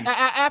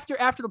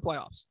 After the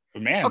playoffs.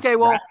 But man. Okay,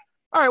 well,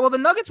 all right. Well, the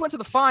Nuggets went to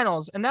the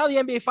finals, and now the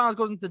NBA Finals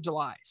goes into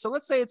July. So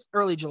let's say it's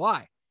early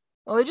July.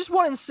 Well, they just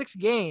won in 6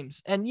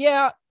 games, and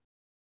yeah,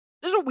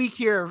 there's a week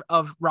here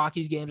of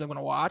Rockies games I'm going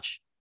to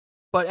watch.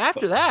 But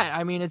after that,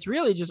 I mean, it's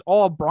really just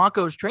all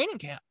Broncos training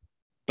camp.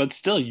 But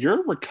still,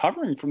 you're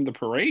recovering from the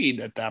parade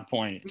at that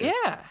point.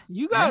 Yeah,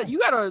 you got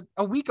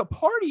a week of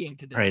partying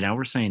to do. All right, now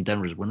we're saying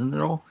Denver's winning it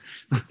all.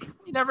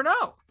 You never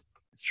know.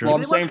 Sure. Well,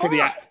 I'm saying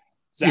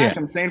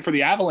for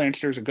the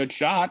Avalanche, there's a good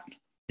shot.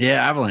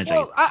 Yeah, Avalanche.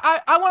 Well,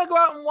 I want to go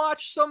out and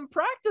watch some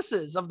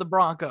practices of the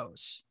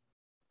Broncos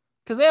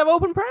because they have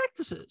open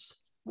practices.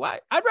 Why?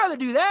 I'd rather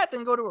do that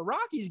than go to a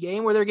Rockies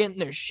game where they're getting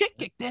their shit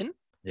kicked in.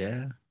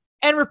 Yeah.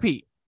 And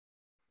repeat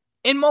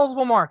in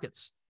multiple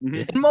markets,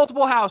 in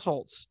multiple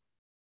households,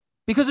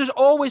 because there's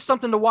always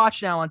something to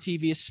watch now on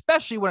TV,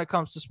 especially when it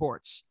comes to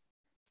sports.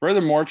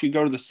 Furthermore, if you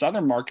go to the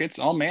southern markets,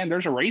 oh man,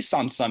 there's a race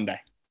on Sunday.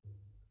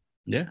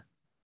 Yeah.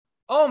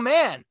 Oh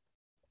man.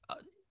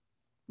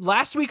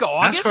 Last week of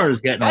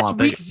August, that's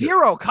week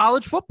 0,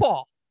 college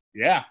football.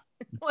 Yeah.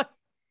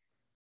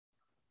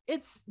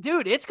 It's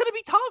going to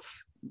be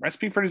tough.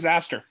 Recipe for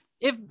disaster.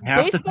 If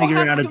baseball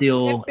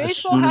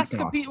has to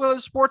compete with other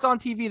sports on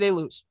TV, they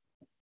lose.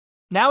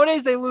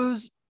 Nowadays, they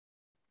lose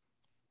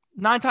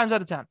 9 times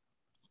out of 10.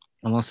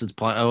 Unless it's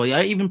play. Oh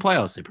yeah, even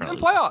playoffs. They probably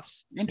Even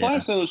playoffs. In Yeah.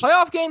 playoffs, those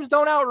Playoff games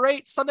don't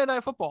outrate Sunday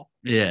Night Football,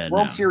 Yeah.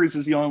 World no. Series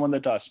is the only one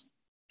that does.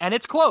 and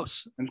it's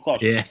close. And it's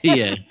close. Yeah.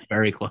 Yeah.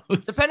 Very close.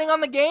 Depending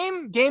on the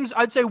games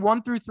I'd say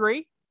 1 through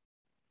 3.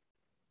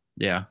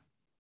 Yeah.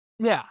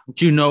 Yeah,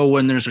 But you know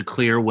when there's a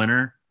clear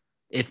winner,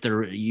 if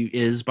there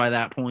is by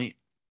that point.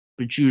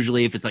 But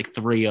usually, if it's like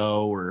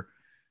 3-0 or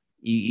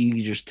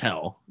you just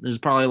tell. There's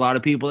probably a lot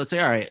of people that say,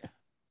 "All right,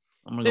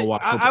 I'm gonna go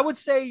watch." I would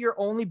say your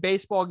only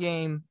baseball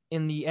game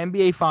in the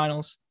NBA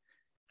Finals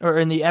or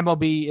in the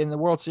MLB in the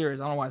World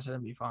Series. I don't know why I said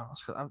NBA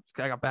Finals because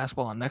I got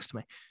basketball on next to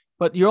me.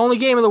 But your only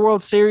game of the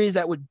World Series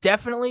that would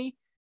definitely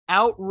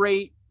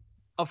outrate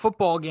a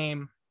football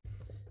game,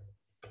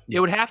 it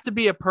would have to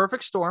be a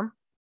perfect storm.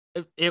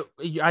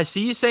 I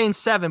see you saying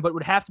 7, but it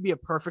would have to be a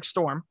perfect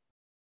storm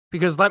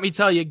because let me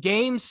tell you,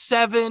 Game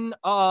 7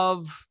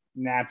 of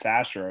Nats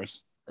Astros.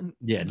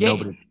 Yeah, Game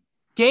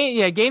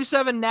nobody. Game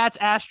 7 Nats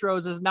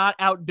Astros is not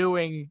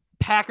outdoing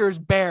Packers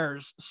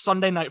Bears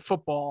Sunday Night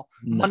Football,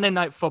 No. Monday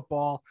Night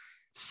Football,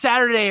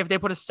 Saturday if they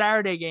put a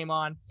Saturday game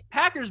on.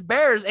 Packers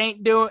Bears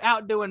ain't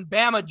outdoing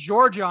Bama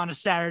Georgia on a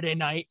Saturday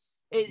night.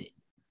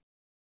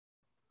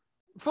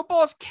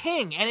 Football's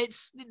king, and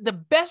it's the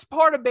best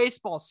part of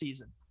baseball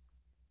season.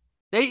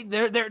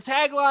 Their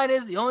tagline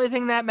is the only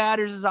thing that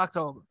matters is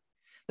October.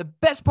 The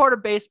best part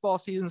of baseball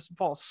season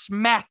falls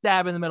smack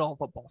dab in the middle of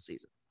football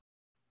season.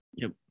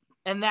 Yep.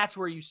 And that's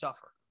where you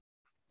suffer.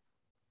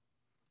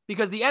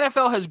 Because the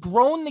NFL has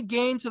grown the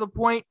game to the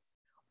point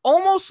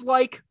almost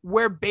like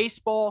where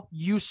baseball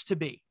used to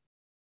be.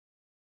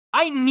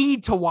 I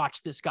need to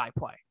watch this guy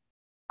play.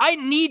 I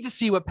need to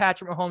see what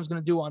Patrick Mahomes is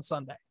going to do on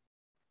Sunday.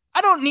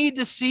 I don't need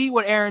to see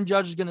what Aaron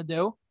Judge is going to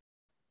do.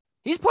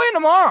 He's playing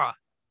tomorrow.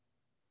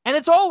 And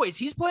it's always,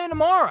 he's playing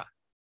tomorrow.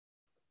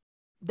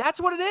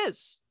 That's what it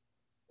is.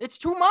 It's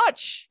too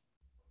much.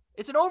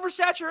 It's an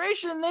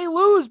oversaturation and they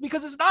lose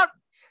because it's not,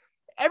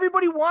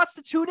 everybody wants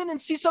to tune in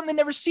and see something they've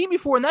never seen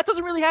before. And that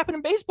doesn't really happen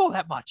in baseball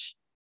that much.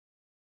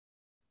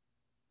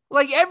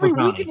 Like every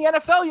week in the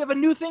NFL, you have a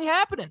new thing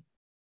happening.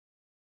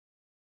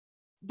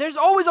 There's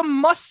always a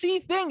must-see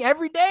thing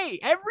every day,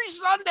 every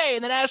Sunday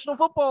in the National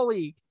Football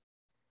League.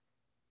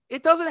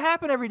 It doesn't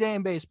happen every day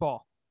in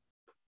baseball.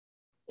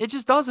 It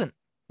just doesn't.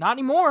 Not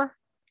anymore.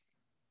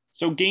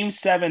 So Game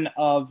 7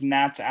 of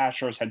Nats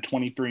Astros had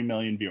 23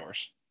 million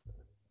viewers.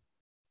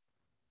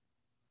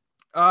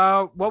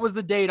 What was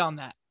the date on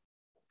that?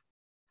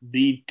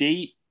 The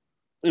date,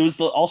 it was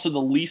also the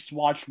least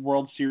watched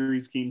World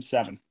Series Game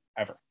 7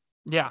 ever.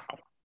 Yeah.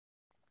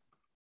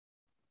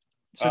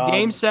 So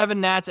Game 7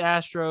 Nats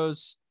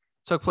Astros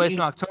took place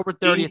on October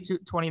 30th,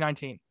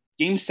 2019.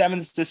 Game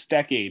 7's this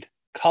decade.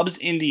 Cubs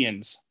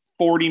Indians,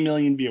 40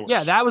 million viewers.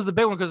 Yeah, that was the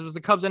big one because it was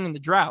the Cubs ending the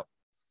drought.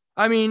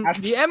 I mean,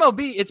 the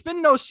MLB, it's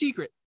been no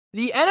secret.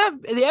 The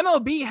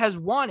MLB has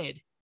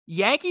wanted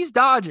Yankees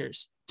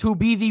Dodgers to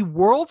be the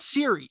World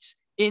Series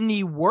in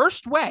the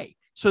worst way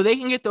so they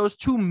can get those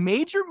two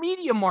major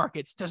media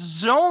markets to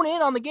zone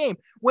in on the game.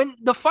 When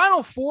the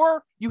Final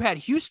Four, you had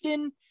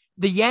Houston,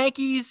 the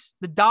Yankees,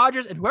 the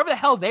Dodgers, and whoever the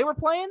hell they were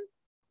playing,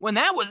 when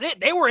that was it,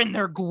 they were in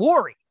their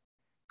glory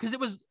because it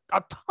was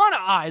a ton of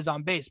eyes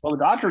on baseball. Well,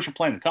 the Dodgers were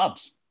playing the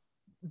Cubs.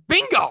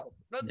 Bingo.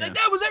 Yeah.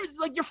 That was everything.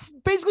 Like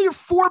basically your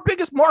 4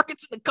 biggest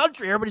markets in the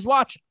country. Everybody's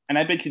watching. And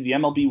I bet you the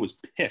MLB was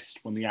pissed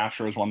when the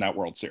Astros won that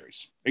World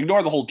Series.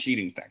 Ignore the whole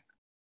cheating thing.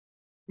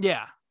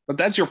 Yeah. But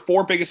that's your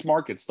 4 biggest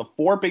markets, the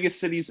 4 biggest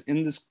cities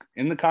in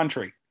the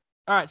country.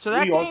 All right. So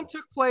that New York. game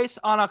took place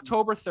on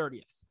October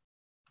 30th.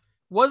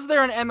 Was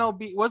there an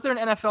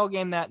NFL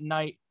game that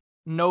night?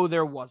 No,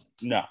 there wasn't.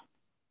 No.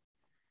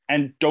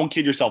 And don't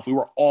kid yourself, we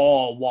were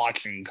all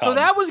watching Cubs. So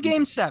that was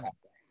Game 7,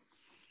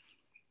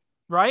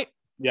 right?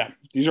 Yeah,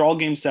 these are all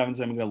Game 7s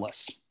I'm going to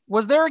list.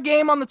 Was there a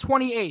game on the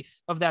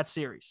 28th of that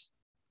series?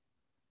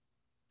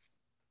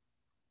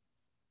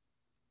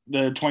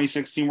 The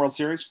 2016 World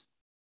Series?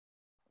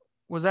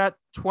 Was that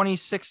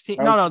 2016?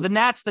 That No, was- the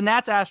Nats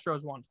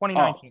Astros won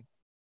 2019.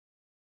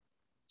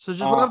 So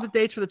just look up the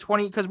dates for the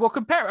 20 because we'll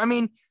compare. I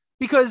mean,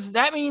 because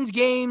that means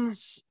Game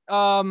 6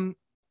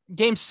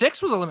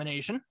 was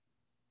elimination.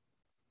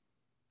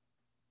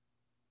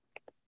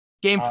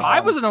 Game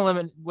 5 was an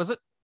elimination. Was it?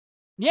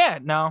 Yeah,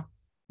 no,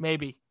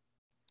 maybe.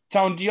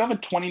 Tone, do you have a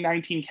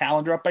 2019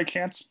 calendar up by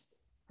chance?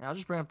 I'll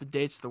just bring up the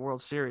dates of the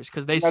World Series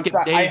because they That's skip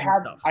not- days and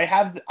stuff. I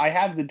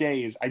have the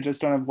days. I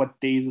just don't have what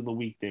days of the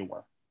week they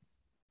were.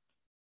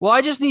 Well,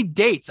 I just need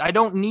dates. I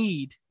don't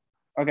need.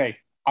 Okay,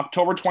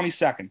 October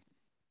 22nd,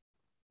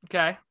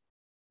 Okay.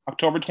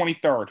 October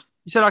 23rd,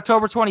 You said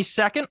October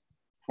 22nd?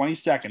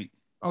 22nd,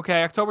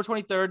 Okay. October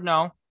 23rd?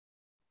 No.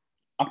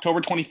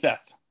 October 25th,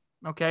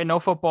 Okay. No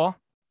football.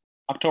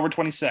 October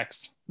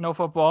 26th, No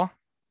football.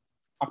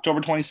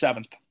 October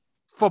 27th.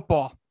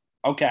 Football.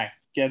 Okay,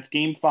 yeah, it's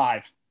Game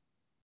 5.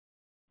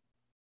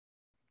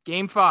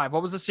 Game 5.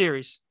 What was the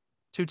series?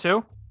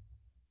 2-2?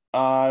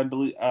 I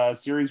believe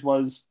series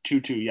was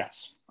 2-2.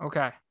 Yes,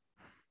 Okay.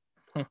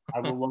 I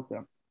will look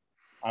them.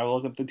 I will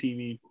look up the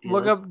TV.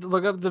 Look up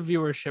the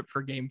viewership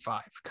for Game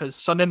 5 because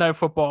Sunday Night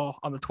Football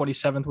on the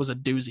 27th was a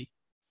doozy.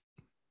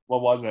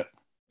 What was it?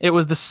 It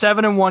was the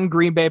 7-1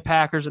 Green Bay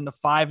Packers and the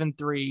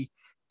 5-3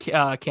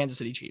 Kansas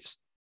City Chiefs.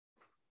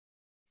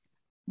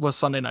 Was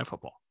Sunday Night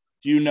Football.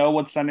 Do you know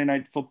what Sunday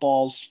Night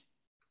Football's?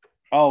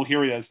 Oh,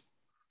 here it is.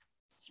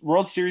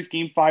 World Series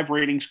Game 5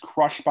 ratings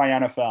crushed by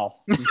NFL.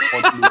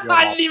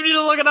 I didn't even need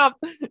to look it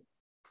up.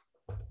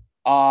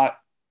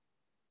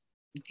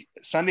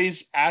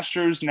 Sunday's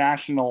Astros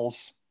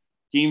Nationals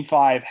Game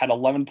 5 had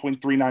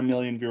 11.39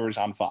 million viewers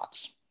on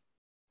Fox.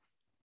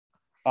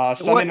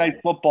 Sunday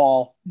Night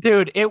Football.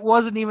 Dude, it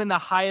wasn't even the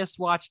highest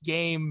watched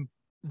game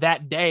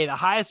that day. The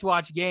highest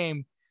watched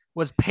game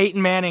was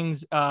Peyton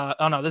Manning's.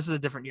 Oh, no, this is a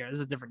different year. This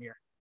is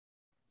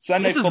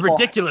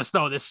ridiculous,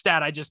 though, this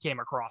stat I just came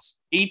across.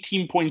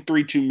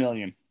 18.32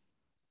 million.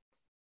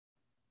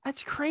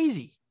 That's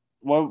crazy.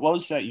 What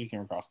was that you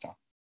came across, Tom?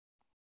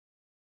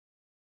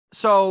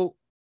 So,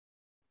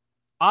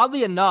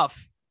 oddly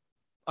enough,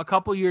 a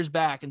couple years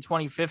back in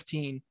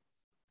 2015,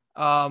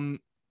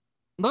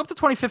 look up the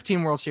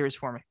 2015 World Series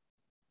for me.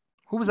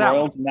 Who was that?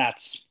 Royals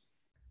Nets.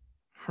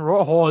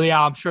 Oh,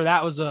 yeah, I'm sure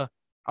that was a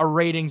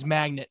ratings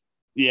magnet.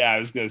 Yeah, I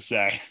was going to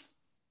say.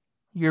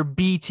 Your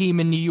B team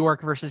in New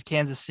York versus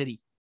Kansas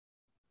City.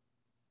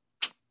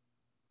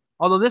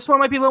 Although this one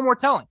might be a little more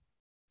telling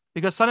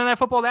because Sunday Night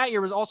Football that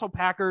year was also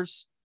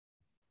Packers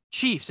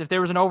Chiefs. If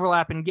there was an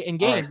overlap in games,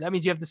 right, that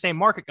means you have the same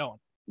market going.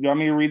 You want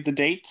me to read the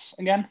dates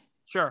again?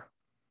 Sure.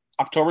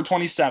 October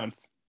 27th.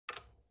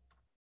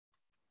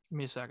 Give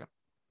me a second.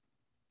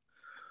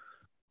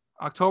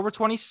 October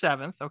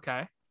 27th.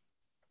 Okay.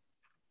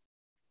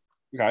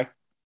 Okay.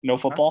 No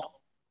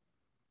football?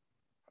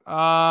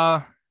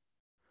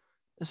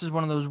 This is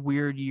one of those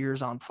weird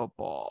years on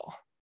football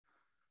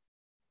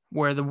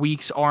where the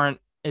weeks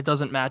it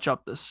doesn't match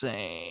up the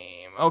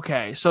same.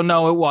 Okay. So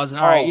no, it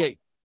wasn't. All right. Yeah.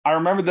 I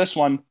remember this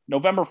one.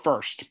 November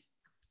 1st.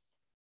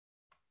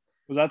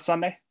 Was that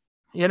Sunday?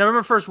 Yeah.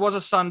 November 1st was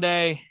a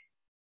Sunday.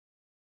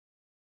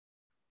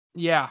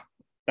 Yeah.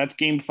 That's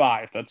Game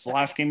 5. That's the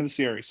last game of the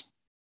series.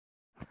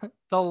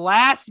 The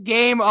last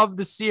game of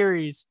the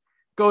series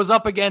goes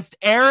up against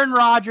Aaron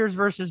Rodgers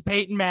versus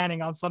Peyton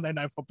Manning on Sunday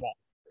Night Football.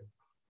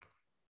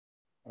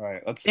 All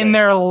right, let's see. In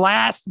their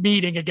last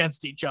meeting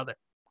against each other,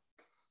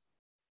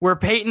 where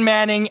Peyton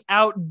Manning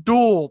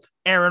outdueled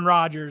Aaron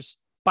Rodgers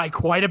by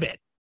quite a bit.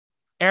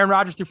 Aaron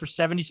Rodgers threw for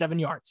 77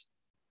 yards.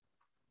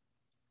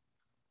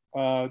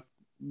 World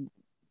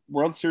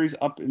Series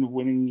up and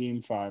winning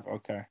Game 5.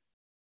 Okay.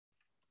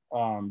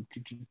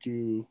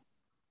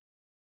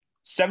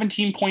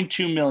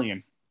 17.2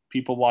 million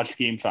people watched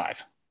Game 5.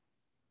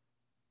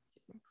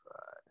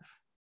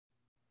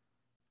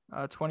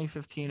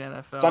 2015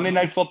 NFL. Sunday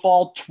Night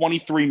Football,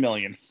 23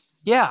 million.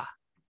 Yeah.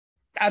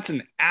 That's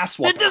an ass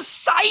whooping. The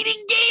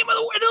deciding game an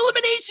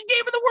elimination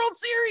game of the World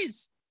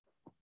Series.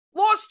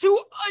 Lost to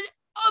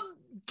a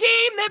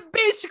game that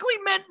basically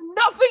meant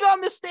nothing on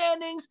the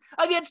standings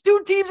against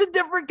two teams in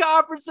different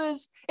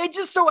conferences. It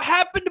just so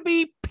happened to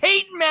be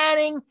Peyton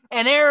Manning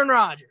and Aaron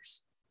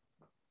Rodgers.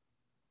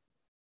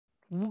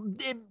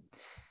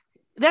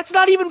 That's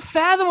not even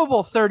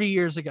fathomable 30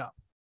 years ago.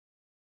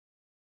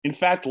 In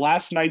fact,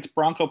 last night's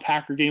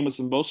Bronco-Packer game was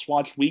the most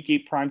watched Week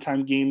 8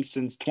 primetime game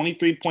since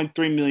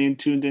 23.3 million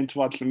tuned in to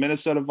watch the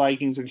Minnesota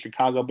Vikings and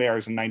Chicago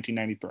Bears in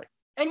 1993.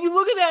 And you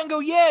look at that and go,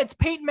 yeah, it's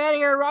Peyton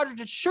Manning, Aaron Rodgers.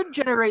 It should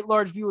generate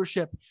large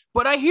viewership.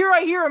 But I hear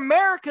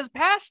America's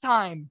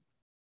pastime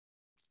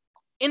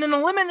in an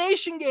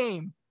elimination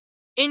game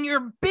in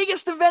your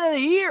biggest event of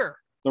the year.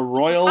 The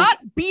Royals. It's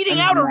not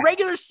beating out a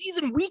regular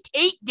season Week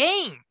 8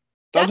 game.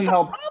 Doesn't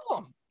help.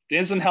 Problem. It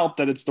doesn't help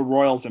that it's the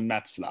Royals and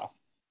Mets, though.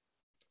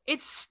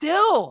 It's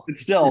still though.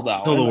 Still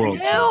the world.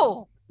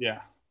 Still. Yeah.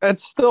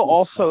 It's still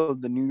also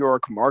the New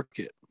York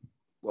market.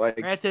 Like,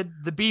 granted,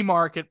 the B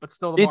market, but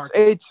still the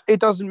market. It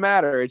doesn't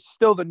matter. It's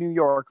still the New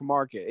York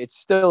market. It's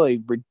still a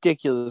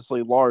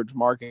ridiculously large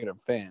market of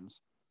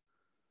fans.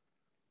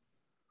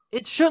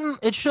 It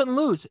shouldn't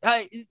lose.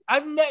 There's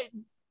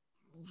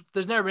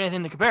never been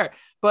anything to compare it,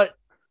 but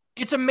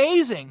it's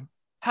amazing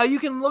how you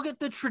can look at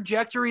the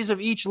trajectories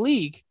of each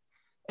league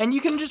and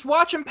you can just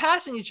watch them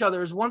passing each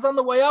other as one's on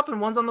the way up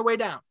and one's on the way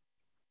down.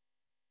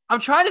 I'm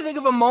trying to think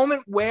of a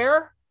moment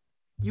where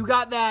you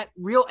got that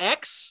real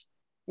X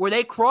where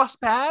they cross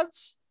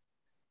paths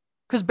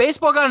because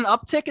baseball got an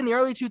uptick in the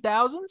early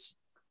 2000s.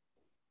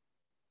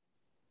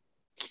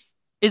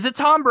 Is it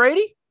Tom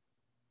Brady?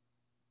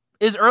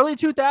 Is early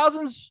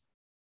 2000s,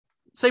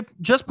 say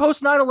just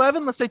post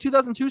 9/11, let's say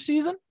 2002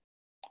 season?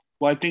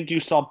 Well, I think you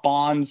saw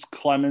Bonds,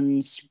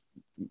 Clemens,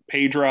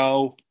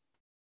 Pedro,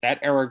 that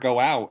era go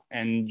out,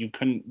 and you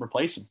couldn't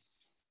replace him.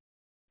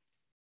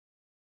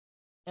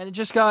 And it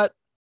just got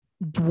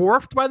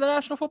dwarfed by the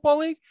National Football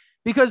League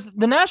because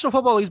the National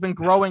Football League has been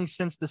growing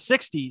since the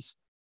 60s.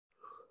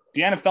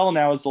 The NFL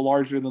now is the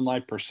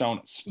larger-than-life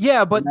personas.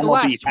 Yeah, but the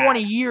last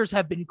 20 years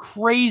have been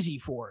crazy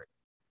for it.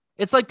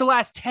 It's like the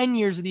last 10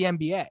 years of the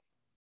NBA.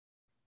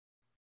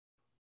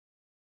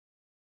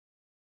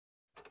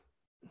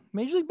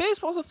 Major League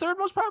Baseball is the third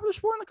most popular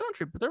sport in the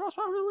country, but their most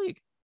popular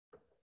league.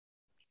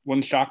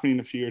 Wouldn't shock me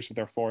in a few years if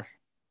they're fourth.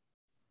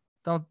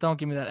 Don't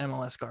give me that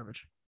MLS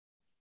garbage.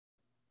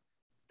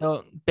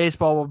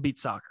 Baseball will beat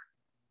soccer.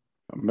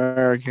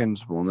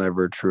 Americans will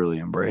never truly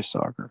embrace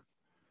soccer.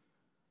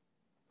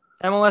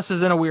 MLS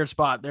is in a weird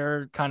spot.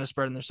 They're kind of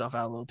spreading their stuff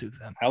out a little too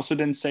thin. I also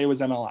didn't say it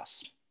was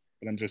MLS,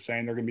 but I'm just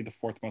saying they're going to be the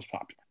fourth most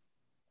popular.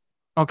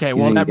 Okay,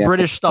 well, that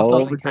British stuff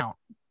doesn't count.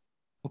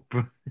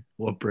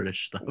 What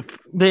British stuff?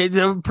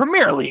 The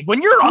Premier League.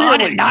 When you're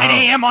on at 9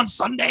 a.m. on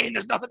Sunday and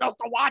there's nothing else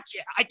to watch,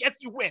 I guess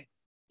you win.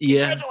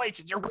 Yeah.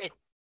 Congratulations, you win.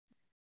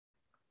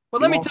 But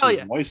let me tell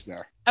you,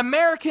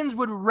 Americans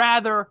would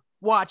rather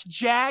watch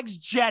Jags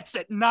Jets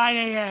at 9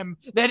 a.m.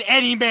 than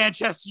any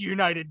Manchester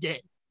United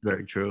game.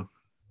 Very true.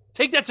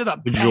 Take that to the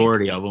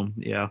majority bank. of them.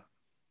 Yeah.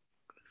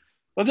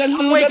 Well,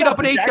 I'm waking up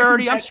at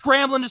 8:30. I'm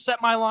scrambling to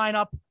set my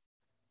lineup.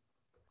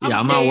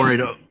 I'm not worried.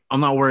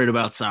 I'm not worried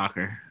about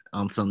soccer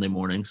on Sunday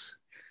mornings.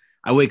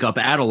 I wake up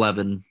at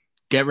 11,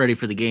 get ready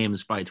for the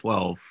games by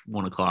 12,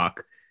 1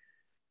 o'clock.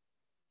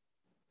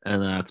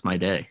 And that's my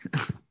day.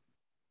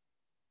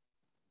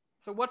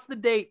 So what's the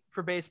date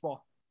for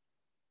baseball?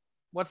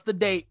 What's the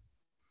date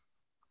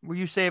where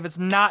you say if it's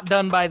not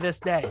done by this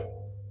day,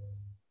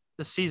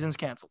 the season's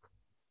canceled?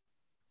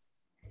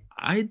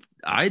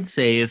 I'd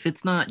say if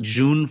it's not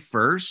June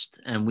 1st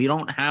and we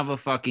don't have a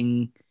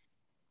fucking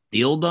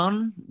deal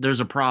done, there's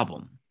a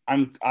problem.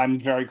 I'm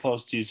very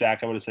close to you,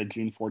 Zach. I would have said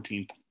June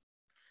 14th.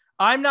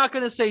 I'm not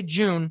going to say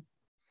June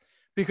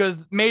because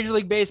Major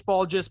League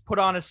Baseball just put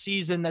on a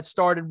season that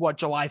started,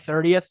 July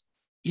 30th?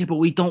 Yeah, but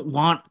we don't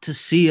want to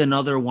see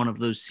another one of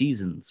those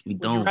seasons.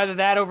 Would you rather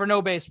that over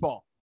no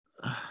baseball?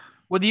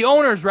 Would the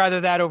owners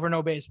rather that over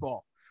no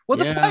baseball? Would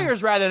the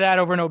players rather that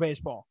over no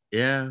baseball?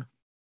 Yeah.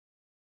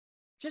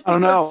 I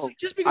don't know.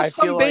 Just because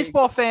some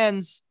baseball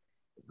fans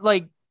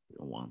don't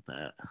want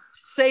that.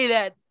 Say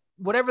that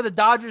whatever the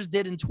Dodgers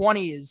did in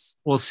 20 is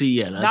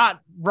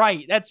not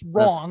right. That's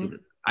wrong.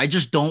 I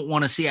just don't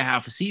want to see a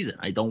half a season.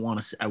 I don't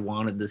want to. I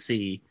wanted to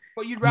see.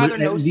 But you'd rather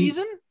no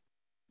season?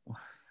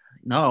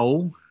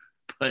 No,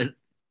 but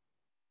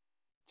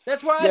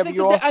that's why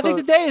I think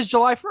the day is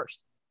July 1st.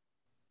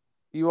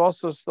 You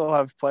also still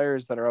have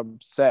players that are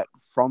upset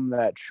from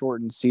that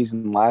shortened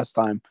season last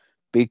time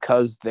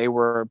because they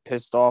were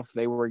pissed off.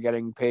 They were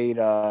getting paid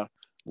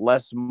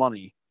less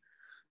money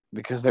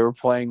because they were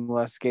playing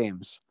less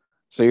games.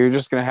 So you're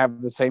just going to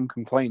have the same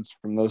complaints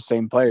from those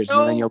same players.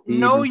 No, and then you'll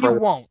you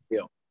won't.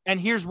 And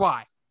here's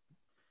why.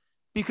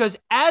 Because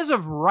as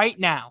of right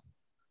now,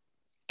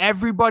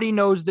 everybody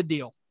knows the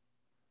deal.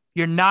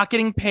 You're not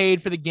getting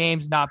paid for the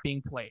games not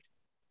being played.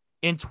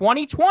 In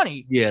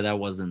 2020, that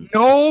wasn't.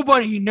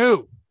 Nobody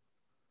knew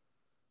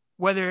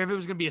whether if it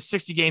was going to be a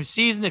 60-game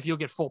season, if you'll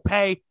get full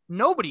pay.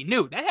 Nobody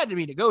knew. That had to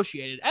be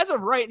negotiated. As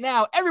of right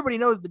now, everybody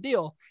knows the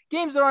deal.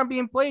 Games that aren't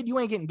being played, you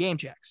ain't getting game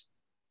checks.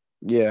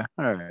 Yeah,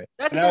 all right.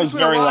 That's the difference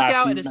between a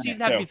lockout and a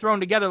season had to be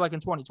thrown together like in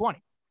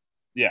 2020.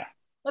 Yeah.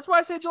 That's why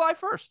I say July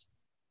 1st.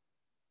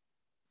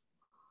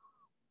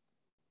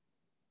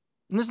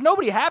 And there's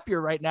nobody happier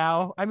right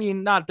now. I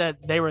mean, not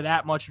that they were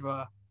that much of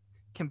a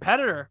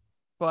competitor,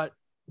 but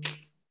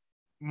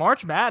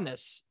March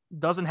Madness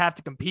doesn't have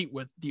to compete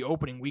with the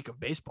opening week of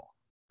baseball.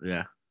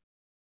 Yeah.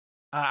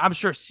 I'm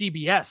sure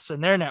CBS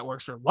and their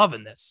networks are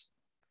loving this.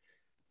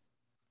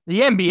 The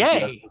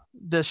NBA,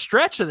 the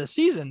stretch of the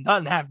season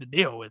doesn't have to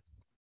deal with.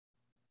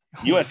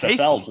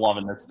 USFL's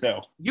loving this too.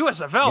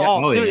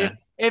 USFL,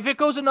 if it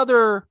goes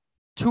another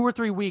 2 or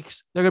 3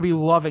 weeks, they're going to be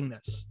loving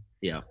this.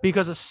 Yeah.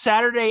 Because a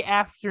Saturday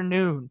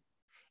afternoon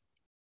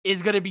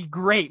is going to be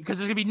great because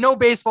there's going to be no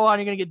baseball on.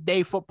 You're going to get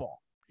day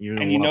football.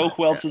 And you know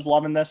who else is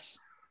loving this?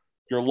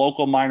 Your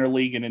local minor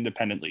league and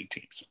independent league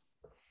teams.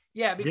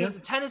 Yeah, because the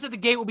attendance at the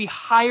gate will be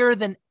higher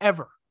than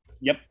ever.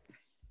 Yep.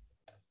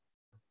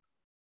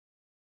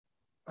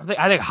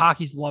 I think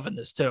hockey's loving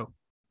this too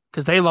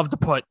because they love to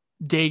put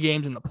day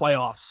games in the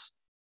playoffs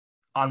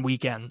on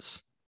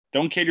weekends.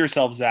 Don't kid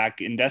yourself,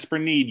 Zach. In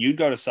desperate need, you'd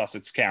go to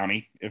Sussex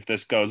County if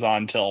this goes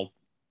on till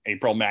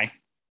April, May.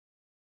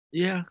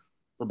 Yeah.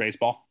 For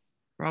baseball.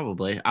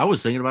 Probably. I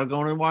was thinking about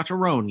going and watch a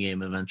Roan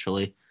game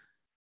eventually.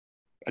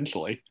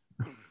 But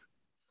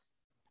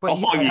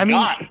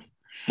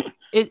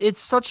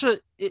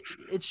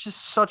it's just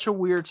such a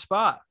weird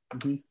spot.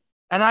 Mm-hmm.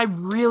 And I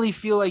really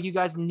feel like you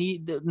guys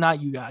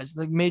not you guys,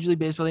 like Major League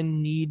Baseball, they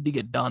need to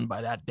get done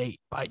by that date,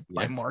 by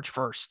March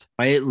 1st.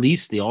 By at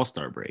least the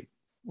All-Star break.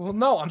 Well,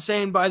 no, I'm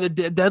saying by the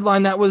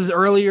deadline that was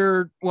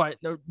earlier,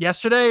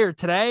 yesterday or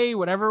today,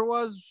 whatever it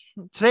was.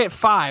 Today at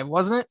 5,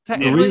 wasn't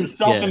it? It was a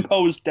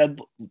self-imposed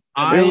deadline.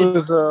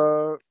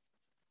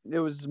 It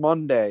was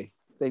Monday.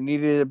 They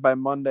needed it by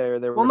Monday, or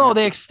they were. Well, no,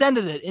 they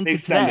extended it into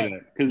today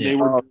because they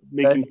were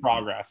making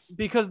progress.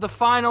 Because the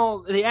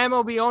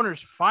MLB owner's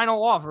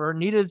final offer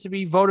needed to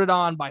be voted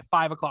on by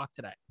 5 o'clock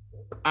today.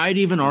 I'd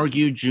even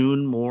argue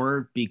June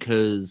more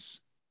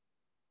because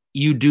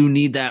you do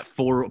need that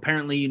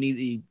apparently you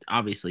need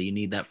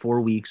that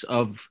 4 weeks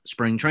of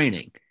spring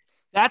training.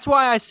 That's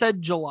why I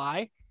said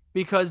July,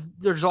 because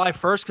they're July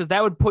 1st, because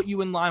that would put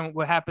you in line with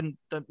what happened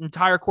the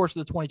entire course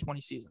of the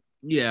 2020 season.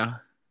 Yeah.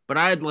 But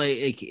I'd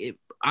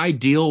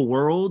ideal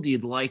world,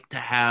 you'd like to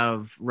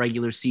have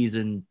regular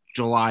season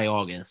July,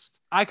 August.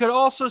 I could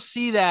also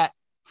see that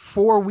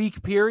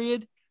 4-week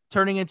period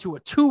turning into a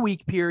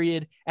 2-week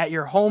period at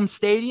your home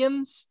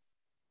stadiums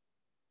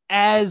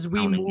as we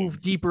Counting move games.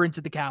 deeper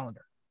into the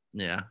calendar.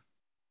 Yeah.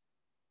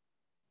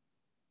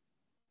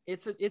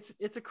 It's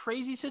a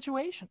crazy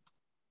situation.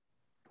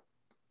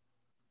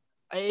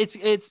 It's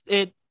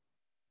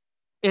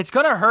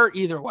gonna hurt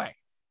either way.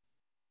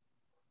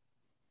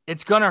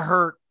 It's gonna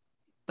hurt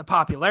the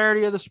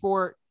popularity of the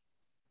sport,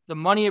 the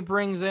money it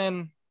brings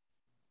in.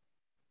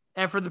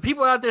 And for the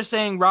people out there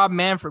saying Rob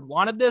Manfred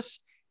wanted this,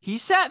 he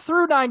sat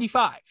through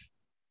 95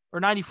 or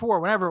 94,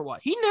 whenever it was.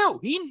 He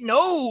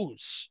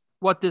knows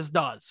what this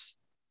does.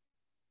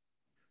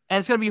 And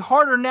it's going to be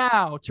harder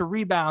now to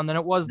rebound than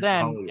it was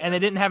then. Oh, yeah. And they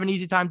didn't have an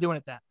easy time doing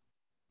it then.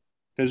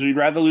 Because we'd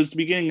rather lose the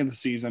beginning of the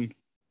season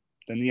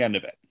than the end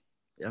of it.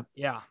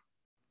 Yeah.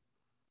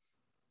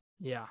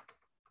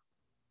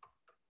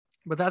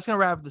 But that's going to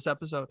wrap up this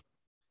episode.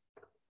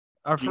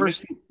 Our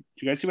first. Do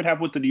you guys see what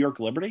happened with the New York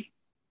Liberty?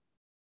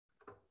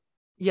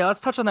 Yeah, let's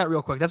touch on that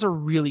real quick. That's a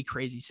really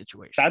crazy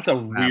situation. That's a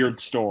weird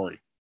story.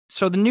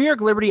 So the New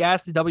York Liberty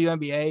asked the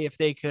WNBA if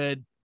they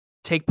could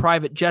take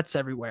private jets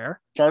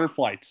everywhere. Charter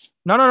flights.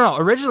 No.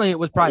 Originally, it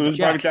was private It was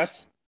jets. private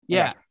jets?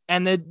 Yeah. Okay.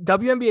 And the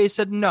WNBA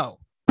said no,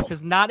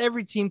 because not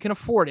every team can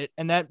afford it,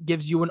 and that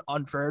gives you an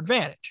unfair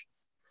advantage.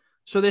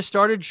 So they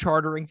started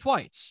chartering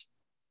flights.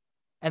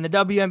 And the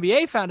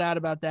WNBA found out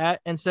about that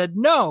and said,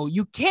 no,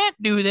 you can't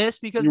do this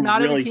because You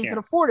not really every team can't. can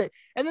afford it.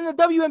 And then the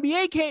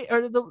WNBA came,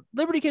 or the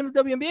Liberty came to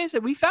the WNBA and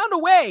said, we found a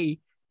way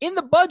in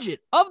the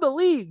budget of the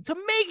league to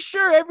make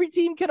sure every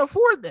team can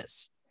afford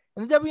this.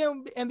 And the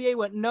WNBA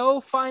went, no,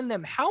 fine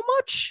them. How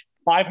much?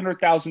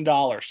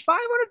 $500,000.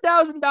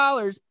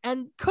 $500,000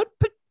 and could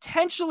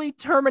potentially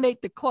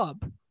terminate the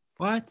club,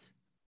 What?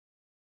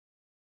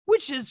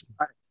 which is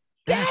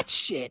that That's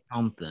shit.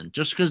 something.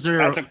 Just because they're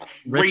That's a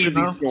rich crazy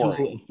enough story.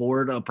 to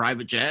afford a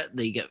private jet,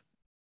 they get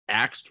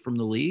axed from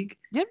the league.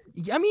 Yeah,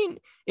 I mean,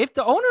 if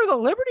the owner of the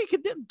Liberty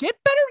could get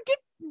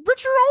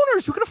richer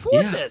owners who can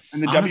afford Yeah. this.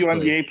 And the Honestly.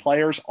 WNBA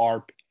players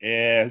are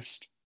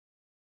pissed.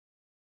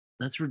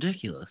 That's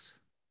ridiculous.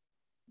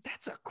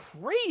 That's a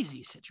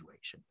crazy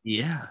situation.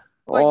 Yeah.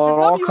 Like, Well, the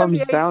it all comes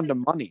WNBA down to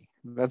money.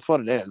 That's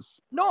what it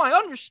is. No, I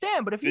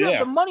understand, but if you Yeah.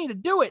 have the money to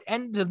do it,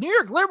 and the New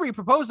York Liberty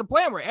proposed a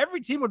plan where every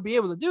team would be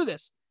able to do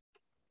this,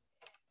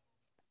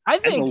 I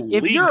think the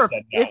if league you're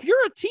said no. if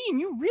you're a team,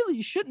 you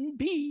really shouldn't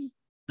be.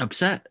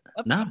 Upset.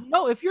 No.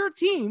 No, if you're a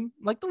team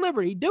like the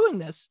Liberty doing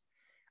this,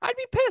 I'd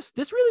be pissed.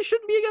 This really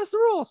shouldn't be against the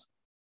rules.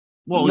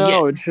 Well,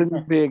 no, yeah. it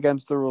shouldn't be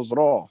against the rules at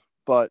all.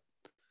 But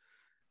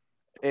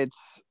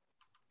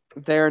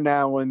they're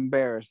now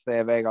embarrassed. They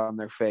have egg on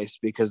their face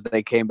because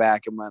they came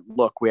back and went,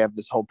 look, we have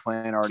this whole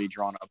plan already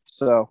drawn up.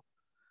 So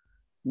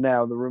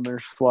now the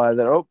rumors fly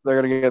that,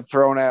 they're going to get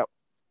thrown out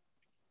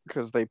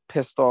because they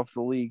pissed off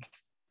the league.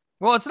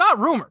 Well, it's not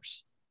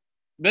rumors.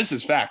 This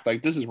is fact.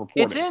 Like, this is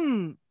reported. It's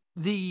in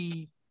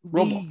the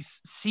Real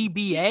league's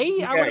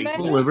CBA, I would Yeah,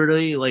 imagine.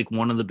 Liberty, like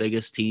one of the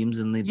biggest teams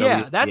in the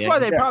Yeah, that's WNBA. why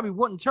they Yeah. probably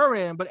wouldn't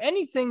terminate him. But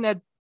anything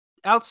that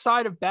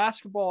outside of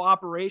basketball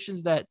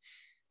operations that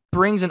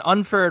brings an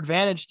unfair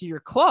advantage to your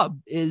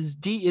club is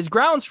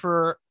grounds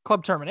for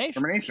club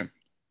termination. Termination.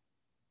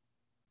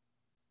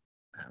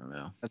 I don't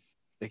know.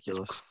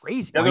 Ridiculous.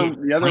 Crazy. The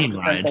other Plane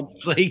ride. potential,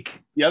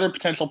 Like, the other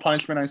potential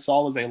punishment I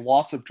saw was a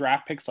loss of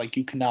draft picks like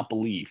you cannot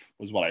believe,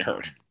 was what I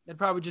heard. They'd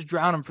probably just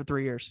drown him for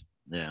 3 years.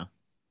 yeah.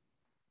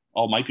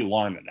 Oh, it might be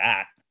longer than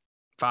that.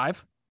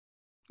 5?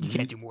 You Mhm.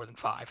 can't do more than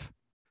 5.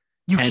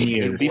 You 10 can't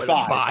years. do It'd be more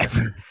than 5.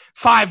 5.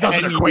 5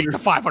 doesn't 10 equate years. to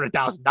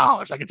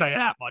 $500,000. I can tell you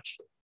that much.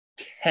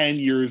 10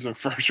 years of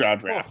first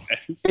round draft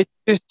picks. It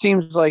just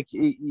seems like,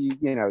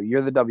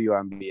 you're the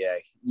WNBA.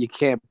 You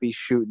can't be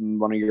shooting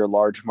one of your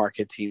large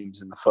market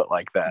teams in the foot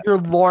like that. Your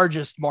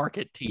largest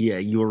market team. Yeah,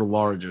 your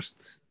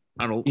largest.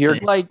 I don't You're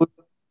think. Like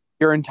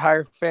your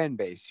entire fan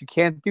base. You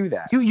can't do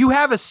that. you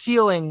have a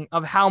ceiling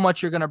of how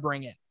much you're going to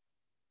bring in.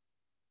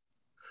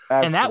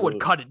 And that would Absolutely.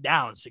 cut it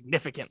down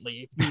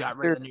significantly if you got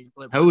rid of the New York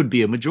Liberty. That would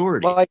be a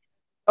majority. Like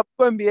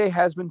WNBA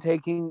has been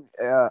taking,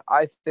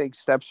 I think,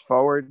 steps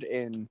forward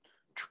in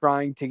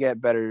trying to get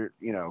better,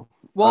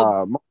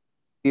 Well,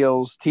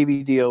 deals,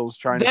 TV deals,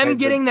 trying to them pay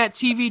getting that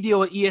TV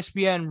deal with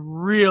ESPN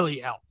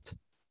really helped.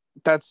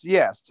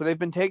 So they've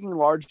been taking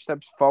large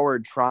steps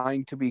forward,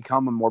 trying to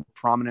become a more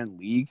prominent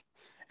league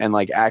and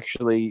like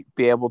actually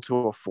be able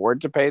to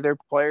afford to pay their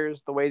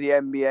players the way the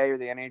NBA or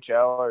the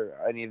NHL or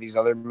any of these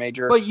other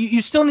major. But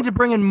you still need to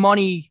bring in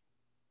money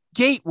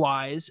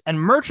gate-wise and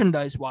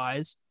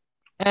merchandise-wise.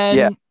 And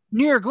Yeah.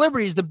 New York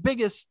Liberty is the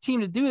biggest team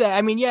to do that.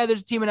 I mean, yeah,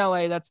 there's a team in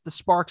LA. That's the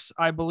Sparks,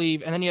 I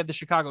believe. And then you have the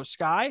Chicago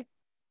Sky.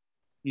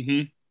 Mm-hmm.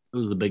 It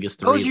was the biggest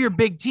three. Those are your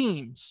big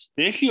teams.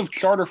 The issue of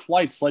charter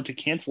flights led to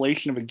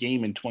cancellation of a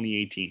game in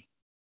 2018.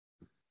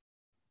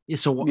 Yeah,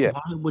 so Yeah.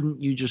 why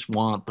wouldn't you just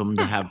want them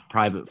to have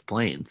private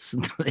planes?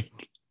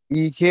 Like,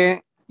 you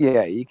can't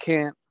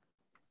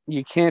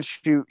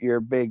shoot your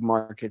big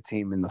market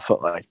team in the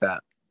foot like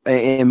that,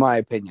 in my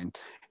opinion.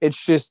 It's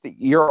just that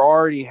you're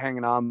already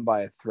hanging on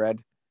by a thread,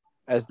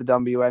 as the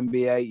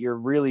WNBA, you're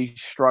really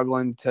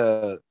struggling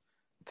to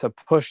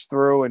push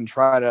through and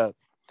try to,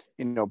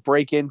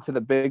 break into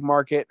the big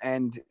market,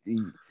 and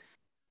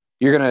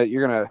you're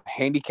gonna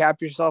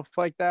handicap yourself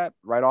like that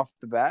right off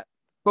the bat.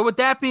 But with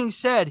that being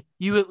said,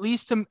 you at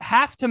least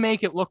have to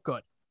make it look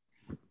good.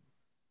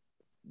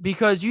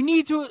 Because you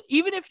need to,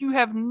 even if you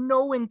have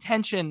no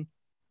intention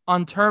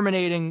on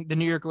terminating the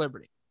New York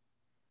Liberty,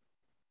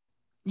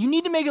 you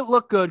need to make it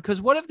look good. Because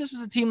what if this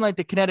was a team like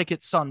the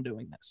Connecticut Sun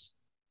doing this?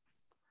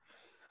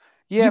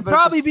 Yeah, you'd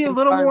probably be a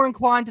little more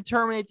inclined to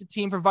terminate the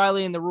team for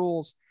violating the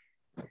rules,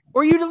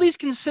 or you'd at least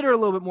consider a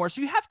little bit more.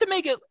 So you have to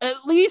make it,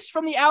 at least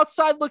from the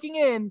outside looking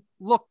in,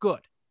 look good.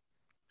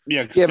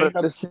 Yeah, but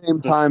at the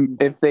same time,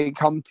 if they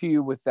come to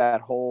you with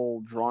that whole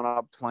drawn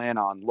up plan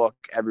on, look,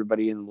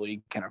 everybody in the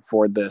league can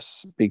afford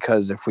this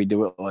because if we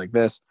do it like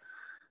this,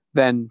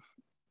 then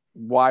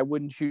why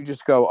wouldn't you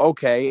just go,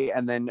 okay,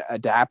 and then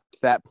adapt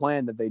that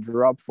plan that they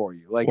drew up for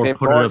you? Like, or they've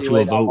put it up already to a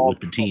laid out vote all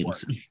with the the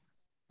teams.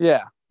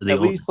 Yeah, The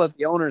at least let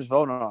the owners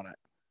vote on it.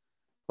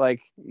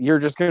 Like, you're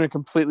just going to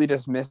completely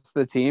dismiss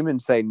the team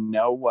and say,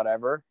 no,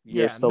 whatever.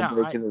 You're still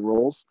breaking the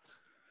rules.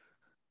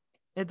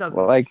 It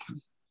doesn't. Like,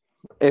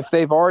 if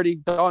they've already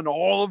done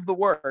all of the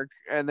work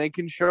and they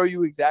can show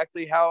you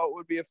exactly how it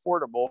would be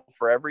affordable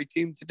for every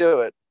team to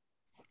do it,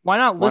 why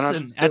not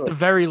listen at the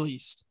very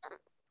least?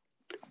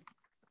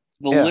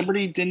 The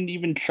Liberty didn't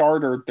even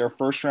charter their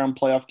first-round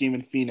playoff game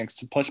in Phoenix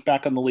to push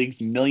back on the league's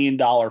 $1 million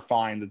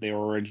fine that they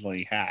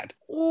originally had.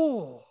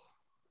 Oh.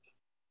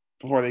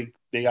 Before they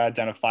got it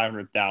down to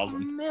 $500,000.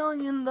 $1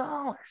 million.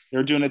 They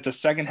were doing it the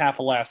second half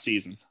of last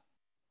season.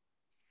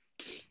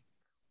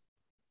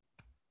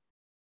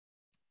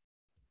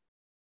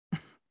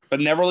 But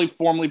never really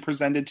formally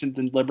presented to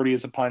the Liberty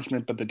as a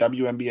punishment, but the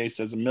WNBA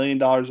says $1 million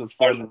was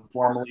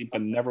formally,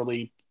 but never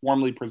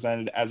formally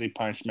presented as a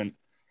punishment.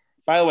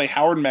 By the way,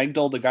 Howard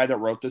Megdal, the guy that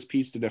wrote this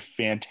piece, did a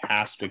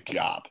fantastic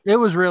job. It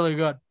was really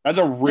good. That's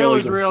a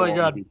really good really story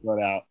good. to be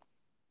put out.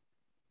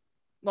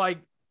 Like,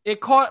 it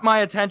caught my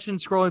attention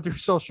scrolling through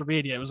social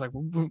media. It was like,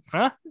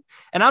 huh?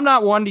 And I'm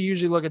not one to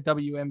usually look at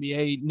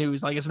WNBA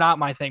news. Like, it's not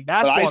my thing.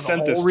 Basketball as a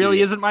whole really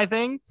isn't my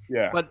thing.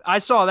 Yeah. But I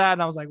saw that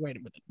and I was like, wait a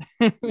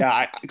minute.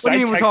 Yeah. What do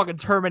you mean we're talking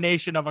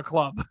termination of a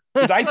club?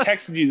 Because I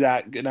texted you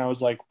that and I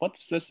was like,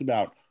 what's this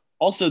about?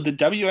 Also, the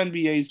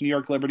WNBA's New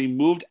York Liberty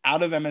moved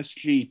out of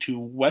MSG to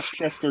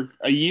Westchester,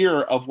 a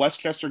year of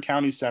Westchester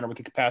County Center with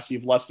a capacity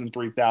of less than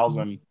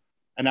 3,000.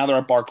 And now they're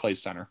at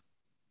Barclays Center.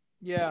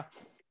 Yeah.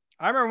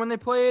 I remember when they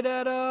played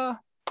at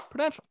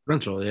Prudential.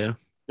 Prudential, yeah.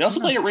 They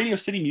also play at Radio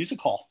City Music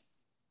Hall.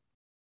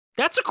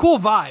 That's a cool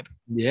vibe.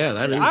 Yeah,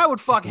 that is. I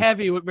would fuck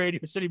heavy with Radio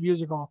City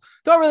Music Hall.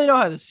 Don't really know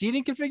how the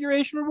seating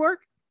configuration would work,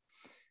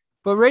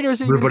 but Radio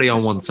City. Everybody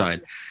on one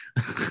side.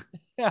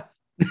 Yeah.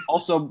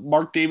 Also,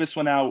 Mark Davis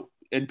went out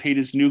and paid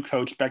his new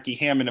coach, Becky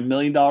Hammond, $1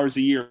 million a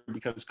year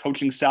because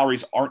coaching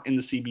salaries aren't in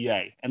the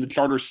CBA and the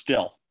charter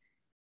still.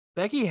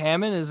 Becky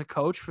Hammond is a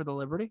coach for the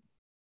Liberty?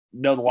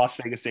 No, the Las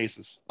Vegas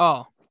Aces.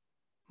 Oh.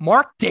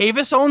 Mark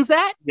Davis owns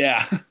that?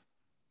 Yeah.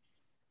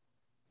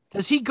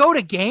 Does he go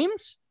to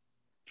games?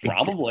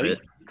 Probably.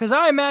 Because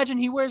I imagine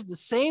he wears the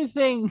same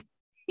thing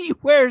he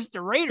wears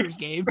to Raiders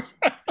games.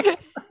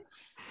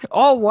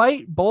 All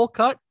white, bowl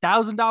cut,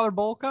 $1,000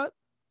 bowl cut.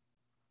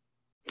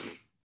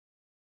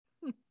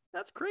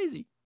 That's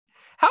crazy.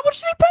 How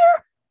much does he pay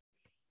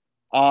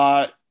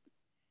her?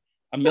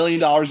 $1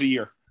 million a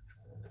year.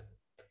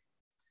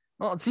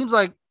 Well, it seems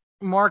like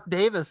Mark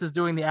Davis is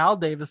doing the Al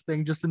Davis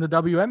thing just in the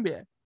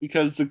WNBA.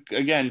 Because,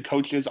 again,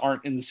 coaches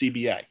aren't in the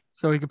CBA.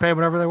 So he can pay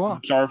whatever they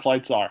want. Charter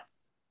flights are.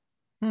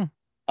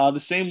 The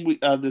same,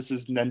 this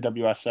is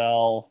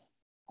NWSL.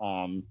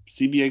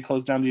 CBA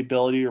closed down the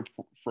ability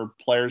for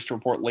players to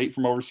report late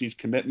from overseas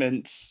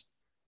commitments.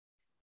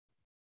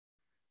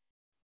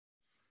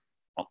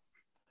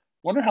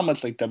 Wonder how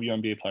much like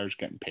WNBA players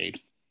getting paid.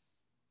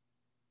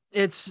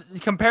 It's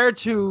compared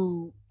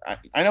to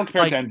I know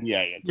compared to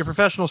NBA, it's your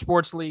professional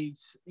sports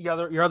leagues,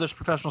 your other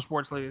professional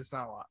sports leagues, it's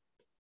not a lot.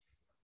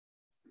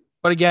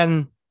 But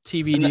again,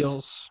 TV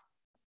deals.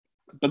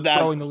 But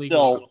that's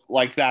still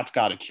like that's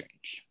got to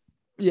change.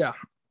 Yeah,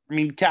 I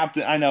mean,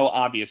 Captain, I know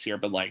obvious here,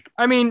 but like,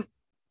 I mean,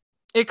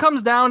 it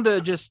comes down to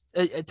just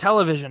a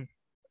television.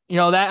 You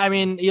know that. I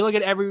mean, you look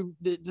at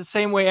the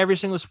same way every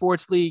single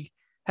sports league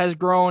has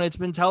grown. It's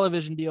been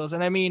television deals,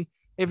 and I mean,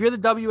 if you're the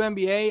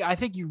WNBA, I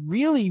think you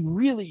really,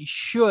 really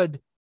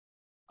should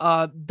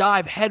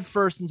dive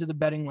headfirst into the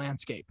betting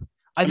landscape.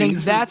 I think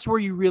that's where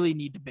you really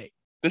need to be.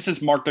 This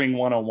is marketing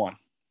 101.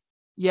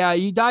 Yeah,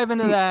 you dive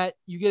into that,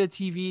 you get a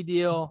TV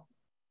deal.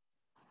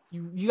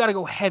 You got to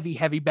go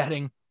heavy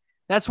betting.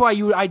 That's why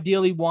you would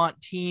ideally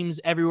want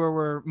teams everywhere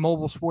where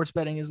mobile sports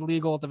betting is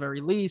legal at the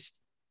very least,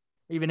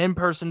 even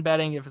in-person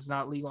betting if it's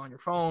not legal on your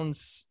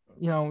phones.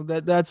 You know,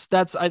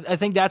 I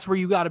think that's where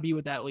you got to be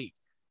with that league.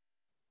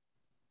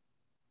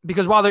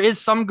 Because while there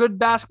is some good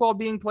basketball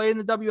being played in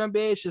the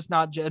WNBA, it's just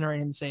not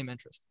generating the same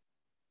interest.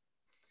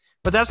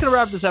 But that's going to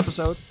wrap this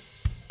episode.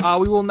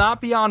 We will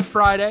not be on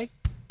Friday.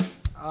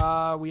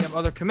 We have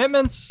other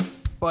commitments.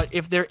 But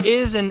if there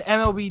is an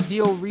MLB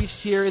deal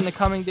reached here in the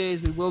coming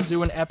days, we will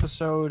do an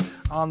episode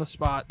on the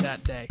spot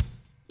that day.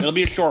 It'll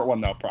be a short one,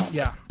 though, probably.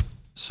 Yeah.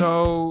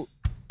 So,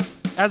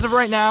 as of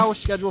right now, we're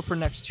scheduled for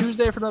next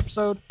Tuesday for an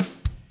episode.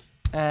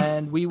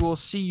 And we will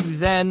see you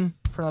then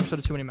for an episode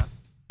of Too Many Men.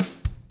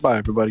 Bye,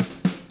 everybody.